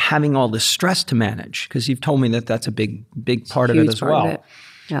 having all this stress to manage, because you've told me that that's a big part of it as well.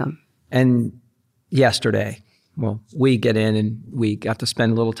 Yeah. And yesterday, well, we get in and we got to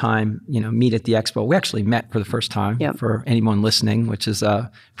spend a little time, meet at the expo. We actually met for the first time for anyone listening, which is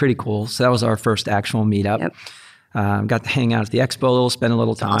pretty cool. So that was our first actual meetup. Yep. Got to hang out at the expo a little, spend a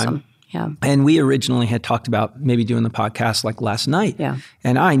little time. Awesome. Yeah. And we originally had talked about maybe doing the podcast like last night. Yeah.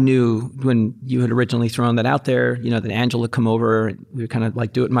 And I knew when you had originally thrown that out there, that Angela would come over and we would kind of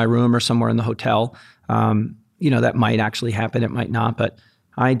like do it in my room or somewhere in the hotel. That might actually happen. It might not. But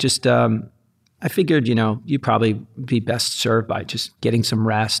I just, I figured, you'd probably be best served by just getting some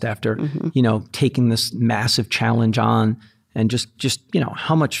rest after, taking this massive challenge on, and just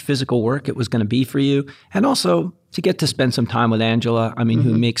how much physical work it was going to be for you, and also to get to spend some time with Angela. I mean,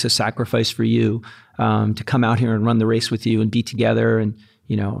 who makes a sacrifice for you to come out here and run the race with you and be together and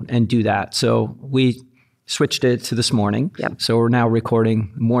and do that. So we switched it to this morning. Yep. So we're now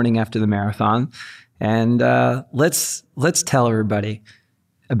recording morning after the marathon, and let's tell everybody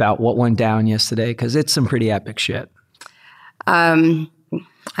about what went down yesterday, because it's some pretty epic shit.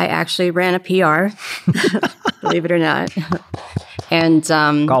 I actually ran a PR, believe it or not. And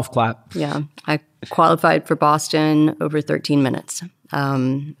golf clap. Yeah, I qualified for Boston over 13 minutes.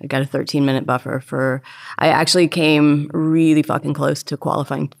 I got a 13-minute buffer I actually came really fucking close to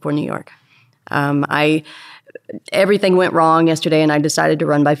qualifying for New York. Everything went wrong yesterday, and I decided to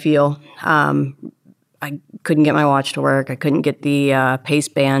run by feel. I couldn't get my watch to work. I couldn't get the pace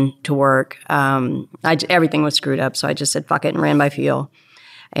band to work. Everything was screwed up, so I just said fuck it and ran by feel.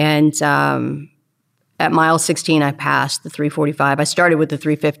 And at mile 16, I passed the 3:45. I started with the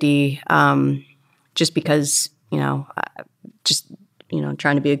 3:50 just because,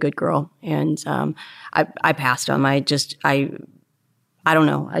 trying to be a good girl. And I passed them. I don't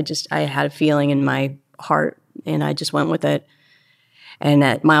know. I had a feeling in my heart, and I just went with it. And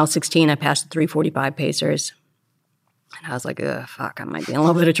at mile 16, I passed the 3:45 pacers. And I was like, ugh, fuck, I might be in a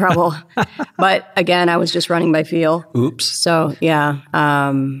little bit of trouble. But again, I was just running by feel. Oops. So, yeah.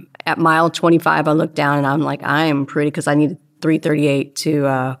 At mile 25, I looked down and I'm like, I am pretty, because I needed 3:38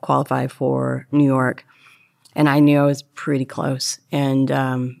 to qualify for New York. And I knew I was pretty close. And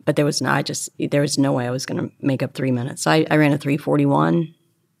but there was no way I was going to make up 3 minutes. So I ran a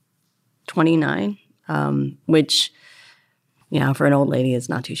 3:41:29, which, for an old lady is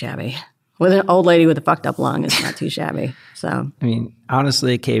not too shabby. With an old lady with a fucked up lung, it's not too shabby. So, I mean,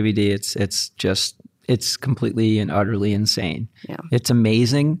 honestly, KBD, it's completely and utterly insane. Yeah. It's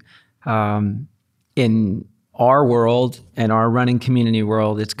amazing. In our world and our running community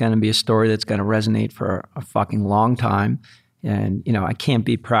world, it's going to be a story that's going to resonate for a fucking long time. And, I can't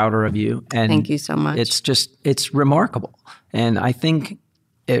be prouder of you. And thank you so much. It's remarkable. And I think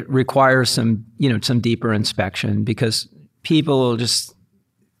it requires some deeper inspection, because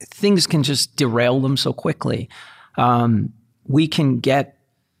things can just derail them so quickly. We can get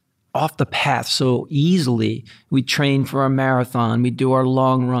off the path so easily. We train for a marathon, we do our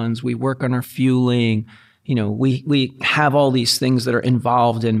long runs, we work on our fueling. We have all these things that are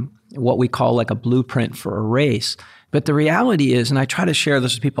involved in what we call like a blueprint for a race. But the reality is, and I try to share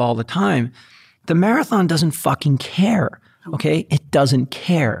this with people all the time, the marathon doesn't fucking care. Okay? It doesn't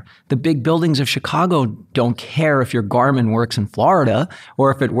care. The big buildings of Chicago don't care if your Garmin works in Florida,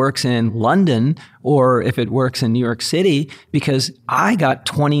 or if it works in London, or if it works in New York City, because I got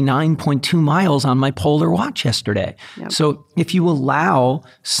 29.2 miles on my Polar watch yesterday. Yep. So if you allow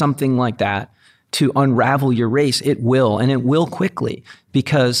something like that to unravel your race, it will, and it will quickly,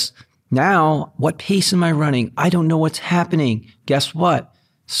 because now, what pace am I running? I don't know what's happening. Guess what?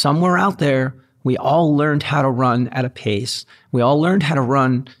 Somewhere out there, we all learned how to run at a pace. We all learned how to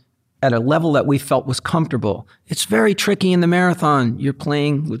run at a level that we felt was comfortable. It's very tricky in the marathon. You're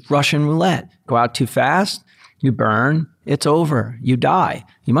playing with Russian roulette. Go out too fast, you burn, it's over, you die.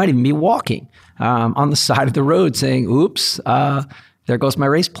 You might even be walking on the side of the road saying, oops, there goes my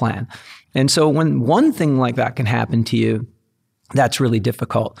race plan. And so when one thing like that can happen to you, that's really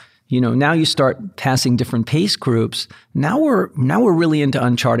difficult. Now you start passing different pace groups. Now we're really into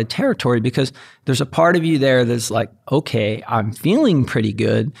uncharted territory, because there's a part of you there that's like, okay, I'm feeling pretty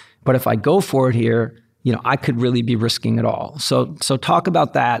good, but if I go for it here, I could really be risking it all. So talk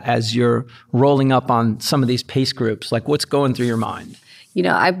about that as you're rolling up on some of these pace groups. Like, what's going through your mind?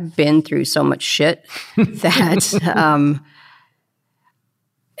 I've been through so much shit that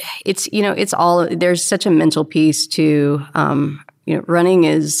it's all, there's such a mental piece to running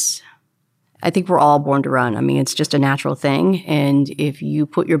is, I think we're all born to run. I mean, it's just a natural thing. And if you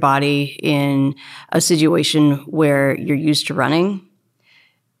put your body in a situation where you're used to running,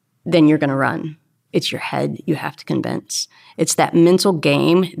 then you're going to run. It's your head you have to convince. It's that mental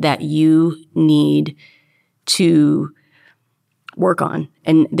game that you need to work on.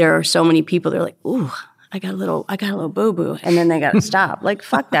 And there are so many people that are like, ooh, I got a little boo-boo. And then they got to stop. Like,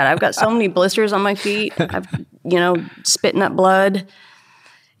 fuck that. I've got so many blisters on my feet. I've, spitting up blood.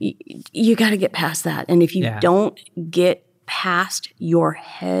 You got to get past that. And if you don't get past your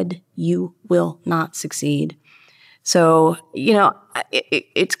head, you will not succeed. So,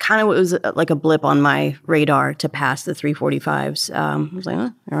 it's kind of, it was like a blip on my radar to pass the 3:45s. I was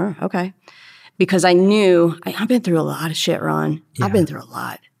like, oh, okay. Because I knew, I've been through a lot of shit, Ron. Yeah. I've been through a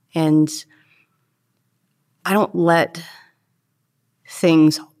lot. And I don't let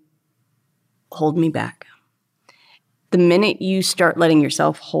things hold me back. the minute you start letting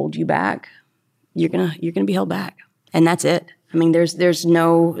yourself hold you back, you're gonna be held back, and that's it. I mean, there's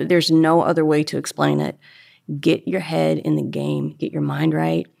no other way to explain it. Get your head in the game, get your mind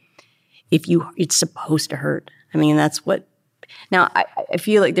right. It's supposed to hurt. I mean, that's what. Now, I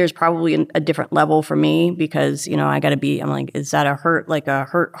feel like there's probably a different level for me because, I'm like, is that a hurt, like a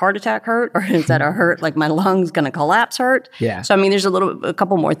heart attack hurt? Or is that a hurt, like my lungs going to collapse hurt? Yeah. So, I mean, there's a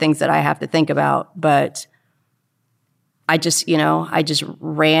couple more things that I have to think about. But I just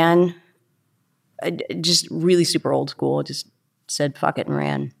ran, just really super old school, just said, fuck it and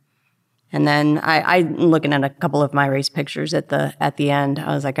ran. And then I'm looking at a couple of my race pictures at the end.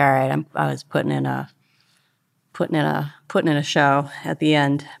 I was like, all right, I was putting in a show at the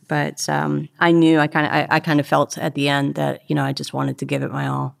end, but I knew I kind of felt at the end that I just wanted to give it my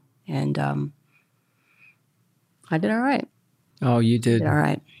all, and I did all right. Oh, you did all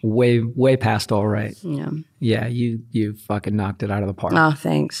right. Way past all right. Yeah, you fucking knocked it out of the park. Oh,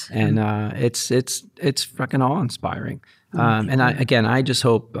 thanks. And it's fucking awe inspiring. And I just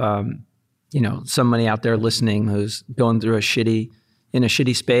hope somebody out there listening who's going through in a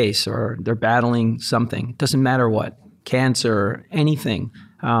shitty space, or they're battling something. It doesn't matter what, cancer or anything.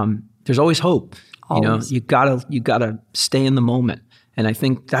 There's always hope. Always. You gotta stay in the moment. And I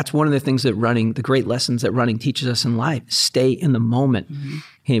think that's one of the things that the great lessons that running teaches us in life. Stay in the moment. Mm-hmm.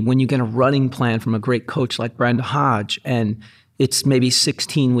 Hey, when you get a running plan from a great coach like Brenda Hodge, and it's maybe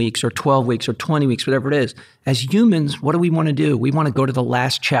 16 weeks or 12 weeks or 20 weeks, whatever it is. As humans, what do we want to do? We want to go to the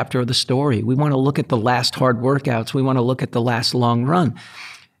last chapter of the story. We want to look at the last hard workouts. We want to look at the last long run.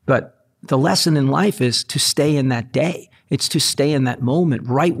 But the lesson in life is to stay in that day. It's to stay in that moment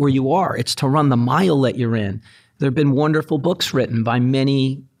right where you are. It's to run the mile that you're in. There have been wonderful books written by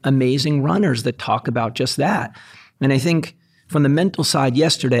many amazing runners that talk about just that. And I think from the mental side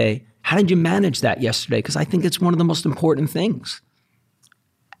yesterday, how did you manage that yesterday? Because I think it's one of the most important things.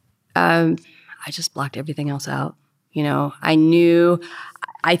 I just blocked everything else out. I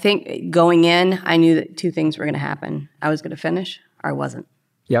think going in, I knew that two things were going to happen. I was going to finish or I wasn't.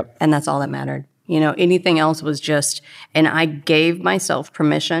 Yep. And that's all that mattered. Anything else was just, and I gave myself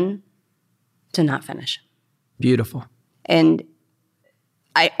permission to not finish. Beautiful. And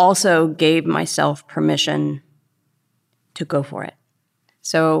I also gave myself permission to go for it.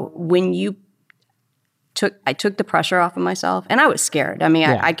 So when I took the pressure off of myself, and I was scared. I mean,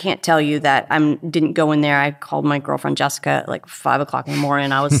 yeah. I can't tell you that I didn't go in there. I called my girlfriend Jessica at like 5 o'clock in the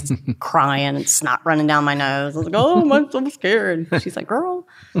morning. I was crying and snot running down my nose. I was like, oh, I'm so scared. She's like, girl.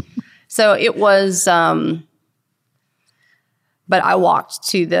 So it was, but I walked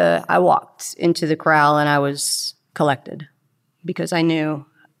into the corral and I was collected because I knew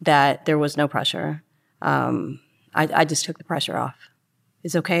that there was no pressure. I just took the pressure off.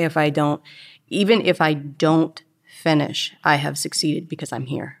 It's okay if I don't, even if I don't finish, I have succeeded because I'm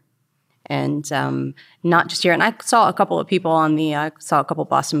here. And not just here. And I saw a couple of people I saw a couple of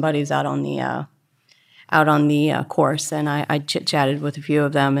Boston buddies out on the course, and I chit-chatted with a few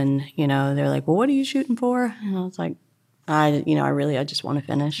of them, and, they're like, well, what are you shooting for? And I was like, I just want to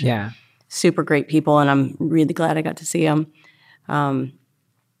finish. Yeah. Super great people, and I'm really glad I got to see them.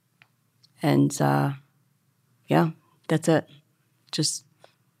 Yeah, that's it. Just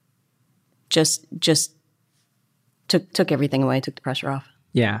took everything away, took the pressure off.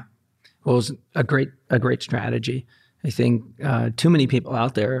 Yeah. Well, it was a great strategy. I think too many people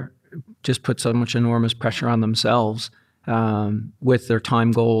out there just put so much enormous pressure on themselves with their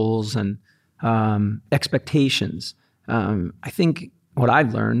time goals and expectations. I think what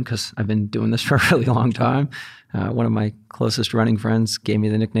I've learned, because I've been doing this for a really long time, one of my closest running friends gave me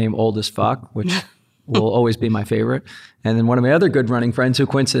the nickname Old as Fuck, which will always be my favorite. And then one of my other good running friends, who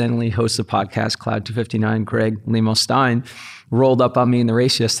coincidentally hosts a podcast, Cloud 259, Greg Lemos Stein, rolled up on me in the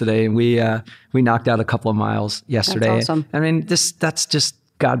race yesterday, and we knocked out a couple of miles yesterday. That's awesome. I mean, that's just,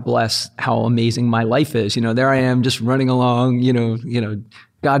 God bless how amazing my life is. There I am just running along,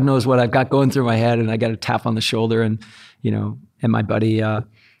 God knows what I've got going through my head, and I got a tap on the shoulder, and and my buddy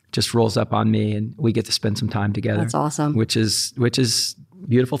just rolls up on me, and we get to spend some time together. That's awesome. Which is a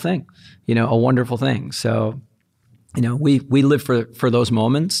beautiful thing, a wonderful thing. So, we live for those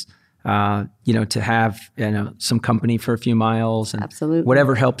moments, to have, some company for a few miles, and absolutely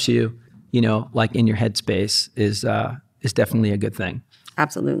whatever helps you, like in your headspace is definitely a good thing.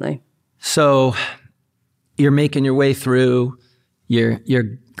 Absolutely. So you're making your way through,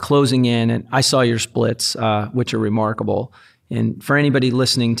 you're closing in, and I saw your splits, which are remarkable. And for anybody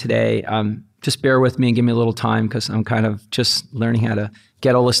listening today, just bear with me and give me a little time, because I'm kind of just learning how to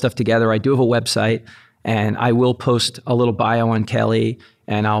get all this stuff together. I do have a website, and I will post a little bio on Kelly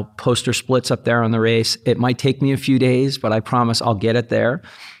and I'll post her splits up there on the race. It might take me a few days, but I promise I'll get it there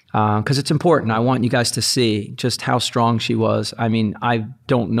because it's important. I want you guys to see just how strong she was. I mean, I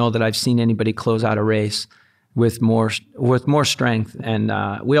don't know that I've seen anybody close out a race with more strength. And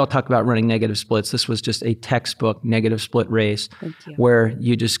we all talk about running negative splits. This was just a textbook negative split race where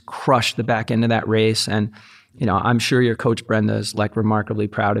you just crushed the back end of that race. And I'm sure your coach Brenda is like remarkably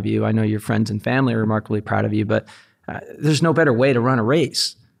proud of you. I know your friends and family are remarkably proud of you, but there's no better way to run a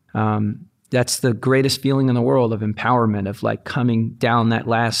race. That's the greatest feeling in the world of empowerment, of like coming down that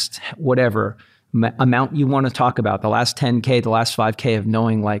last whatever amount you want to talk about, the last 10K, the last 5K, of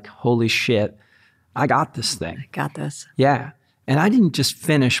knowing like, holy shit, I got this thing. I got this. Yeah. And I didn't just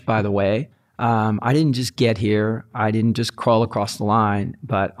finish, by the way. I didn't just get here. I didn't just crawl across the line,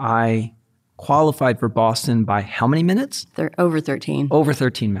 but I qualified for Boston by how many minutes? Over 13. Over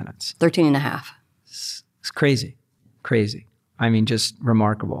 13 minutes. 13 and a half. It's crazy. Crazy. I mean, just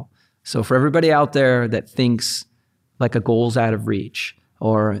remarkable. So for everybody out there that thinks like a goal's out of reach,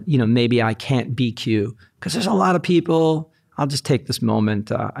 or, maybe I can't BQ, because there's a lot of people. I'll just take this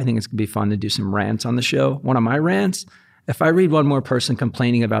moment. I think it's going to be fun to do some rants on the show. One of my rants, if I read one more person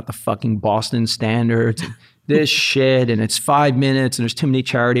complaining about the fucking Boston standards, and this shit, and it's 5 minutes, and there's too many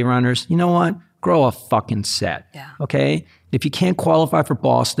charity runners, you know what? Grow a fucking set, okay? If you can't qualify for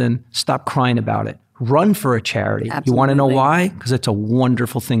Boston, stop crying about it. Run for a charity. Absolutely. You want to know why? Because it's a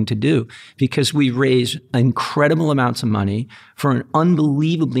wonderful thing to do. Because we raise incredible amounts of money for an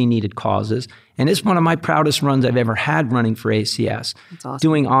unbelievably needed causes. And it's one of my proudest runs I've ever had running for ACS. That's awesome.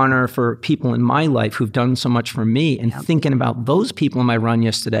 Doing honor for people in my life who've done so much for me, and thinking about those people in my run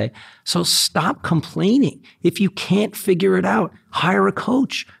yesterday. So stop complaining. If you can't figure it out, hire a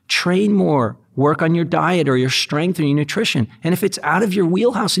coach, train more, work on your diet or your strength or your nutrition. And if it's out of your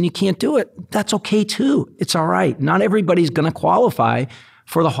wheelhouse and you can't do it, that's okay too. It's all right. Not everybody's going to qualify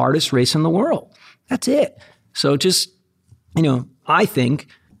for the hardest race in the world. That's it. So just, I think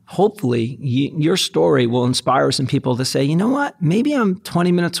hopefully your story will inspire some people to say, you know what, maybe I'm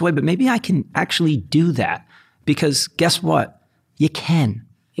 20 minutes away, but maybe I can actually do that. Because guess what? You can.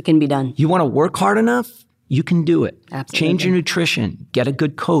 It can be done. You want to work hard enough? You can do it. Absolutely. Change your nutrition, get a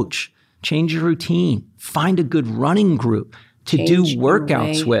good coach, change your routine, find a good running group to do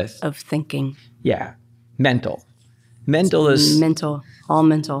workouts with. Of thinking. Yeah. Mental. Mental is... Mental. All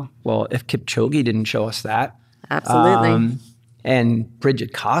mental. Well, if Kipchoge didn't show us that. Absolutely. And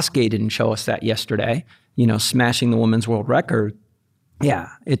Bridget Koskay didn't show us that yesterday, smashing the women's world record. Yeah,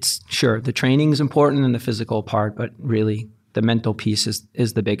 it's sure. The training is important and the physical part, but really the mental piece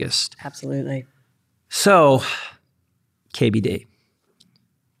is the biggest. Absolutely. So, KBD,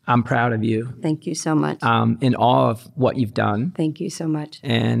 I'm proud of you. Thank you so much. In awe of what you've done. Thank you so much.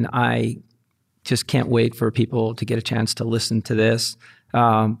 And I just can't wait for people to get a chance to listen to this.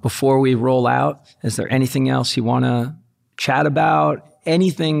 Before we roll out, is there anything else you want to chat about?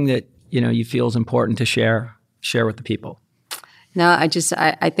 Anything that you feel is important to share with the people? No,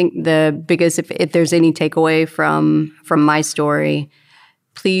 I think the biggest, if there's any takeaway from my story,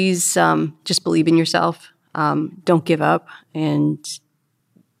 please just believe in yourself. Don't give up, and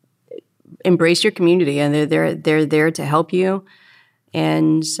embrace your community. And they're there to help you.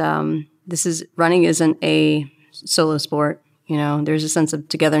 And running isn't a solo sport. There's a sense of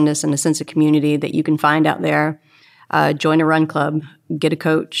togetherness and a sense of community that you can find out there. Join a run club, get a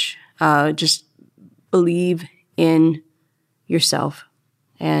coach, just believe in yourself.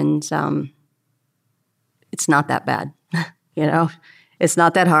 And it's not that bad, It's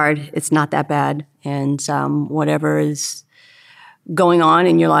not that hard. It's not that bad. And whatever is going on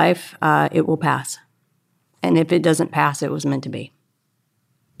in your life, it will pass. And if it doesn't pass, it was meant to be.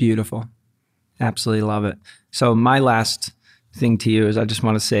 Beautiful. Absolutely love it. So my last thing to you is I just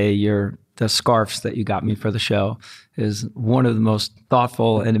want to say the scarves that you got me for the show is one of the most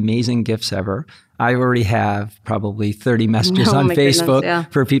thoughtful and amazing gifts ever. I already have probably 30 messages on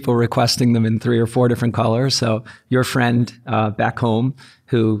Facebook for people requesting them in 3 or 4 different colors. So your friend back home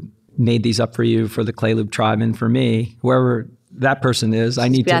who made these up for you for the Clay Loop Tribe and for me, whoever that person is, I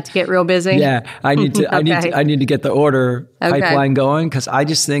need to get real busy. Yeah, I need to. I need to get the order pipeline going, because I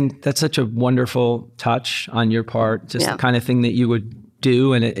just think that's such a wonderful touch on your part. Just the kind of thing that you would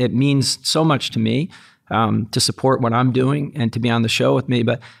do, and it means so much to me to support what I'm doing and to be on the show with me.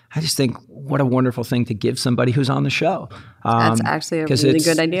 But I just think what a wonderful thing to give somebody who's on the show. That's actually a really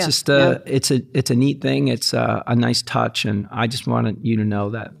good idea. It's just it's a neat thing. It's a nice touch, and I just wanted you to know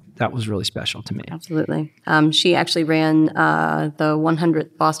that. That was really special to me. Absolutely. She actually ran the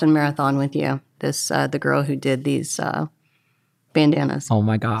 100th Boston Marathon with you. The girl who did these bandanas. Oh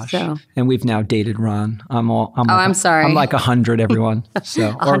my gosh. So. And we've now dated Ron. I'm sorry. I'm like 100, everyone.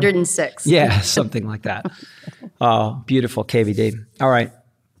 So 106. Yeah, something like that. Oh, beautiful, KBD. All right.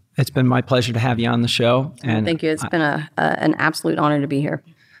 It's been my pleasure to have you on the show. And thank you. It's been an absolute honor to be here.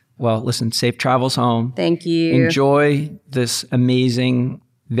 Well, listen, safe travels home. Thank you. Enjoy this amazing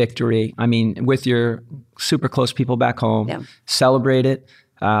victory. I mean, with your super close people back home. Yeah. Celebrate it.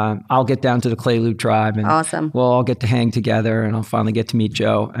 I'll get down to the Clay Loop Tribe, and awesome. We'll all get to hang together, and I'll finally get to meet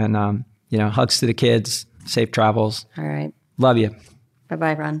Joe. And hugs to the kids. Safe travels. All right. Love you.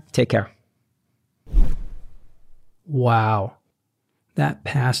 Bye-bye, Ron. Take care. Wow. That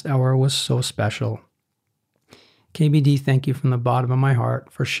past hour was so special. KBD, thank you from the bottom of my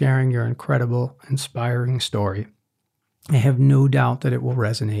heart for sharing your incredible, inspiring story. I have no doubt that it will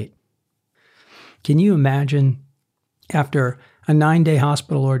resonate. Can you imagine, after a 9-day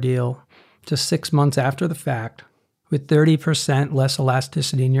hospital ordeal, just 6 months after the fact, with 30% less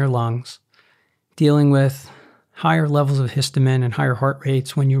elasticity in your lungs, dealing with higher levels of histamine and higher heart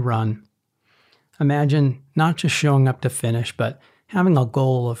rates when you run? Imagine not just showing up to finish, but having a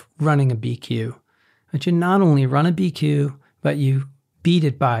goal of running a BQ. But you not only run a BQ, but you beat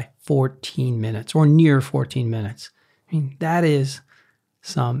it by 14 minutes or near 14 minutes. I mean, that is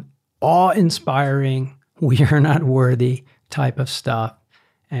some awe-inspiring, we are not worthy type of stuff.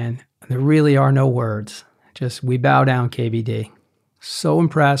 And there really are no words. Just, we bow down, KBD. So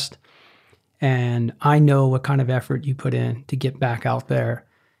impressed. And I know what kind of effort you put in to get back out there.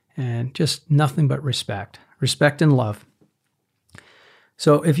 And just nothing but respect. Respect and love.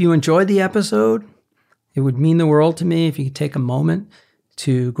 So if you enjoyed the episode, it would mean the world to me if you could take a moment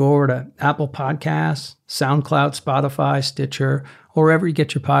to go over to Apple Podcasts, SoundCloud, Spotify, Stitcher, or wherever you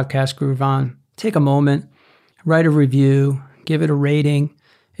get your podcast groove on. Take a moment, write a review, give it a rating.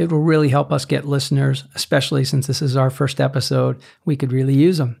 It will really help us get listeners, especially since this is our first episode. We could really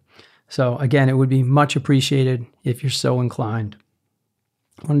use them. So again, it would be much appreciated if you're so inclined.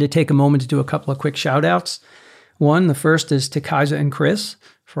 I wanted to take a moment to do a couple of quick shout outs. One, the first is to Kaisa and Chris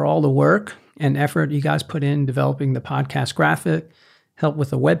for all the work and effort you guys put in developing the podcast graphic, help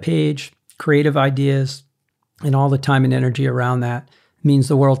with the webpage, creative ideas, and all the time and energy around that. It means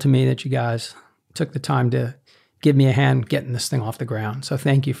the world to me that you guys took the time to give me a hand getting this thing off the ground. So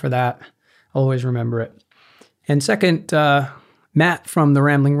thank you for that. Always remember it. And second, Matt from the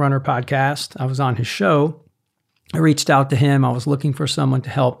Rambling Runner podcast, I was on his show. I reached out to him. I was looking for someone to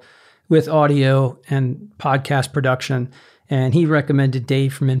help with audio and podcast production. And he recommended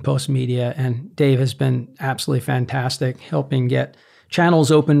Dave from InPost Media. And Dave has been absolutely fantastic, helping get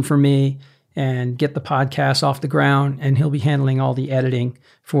channels open for me and get the podcast off the ground. And he'll be handling all the editing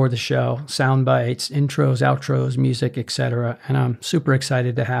for the show, sound bites, intros, outros, music, etc. And I'm super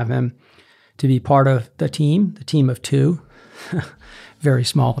excited to have him to be part of the team of 2. Very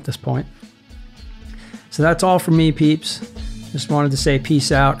small at this point. So that's all from me, peeps. Just wanted to say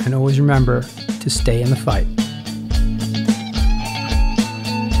peace out, and always remember to stay in the fight.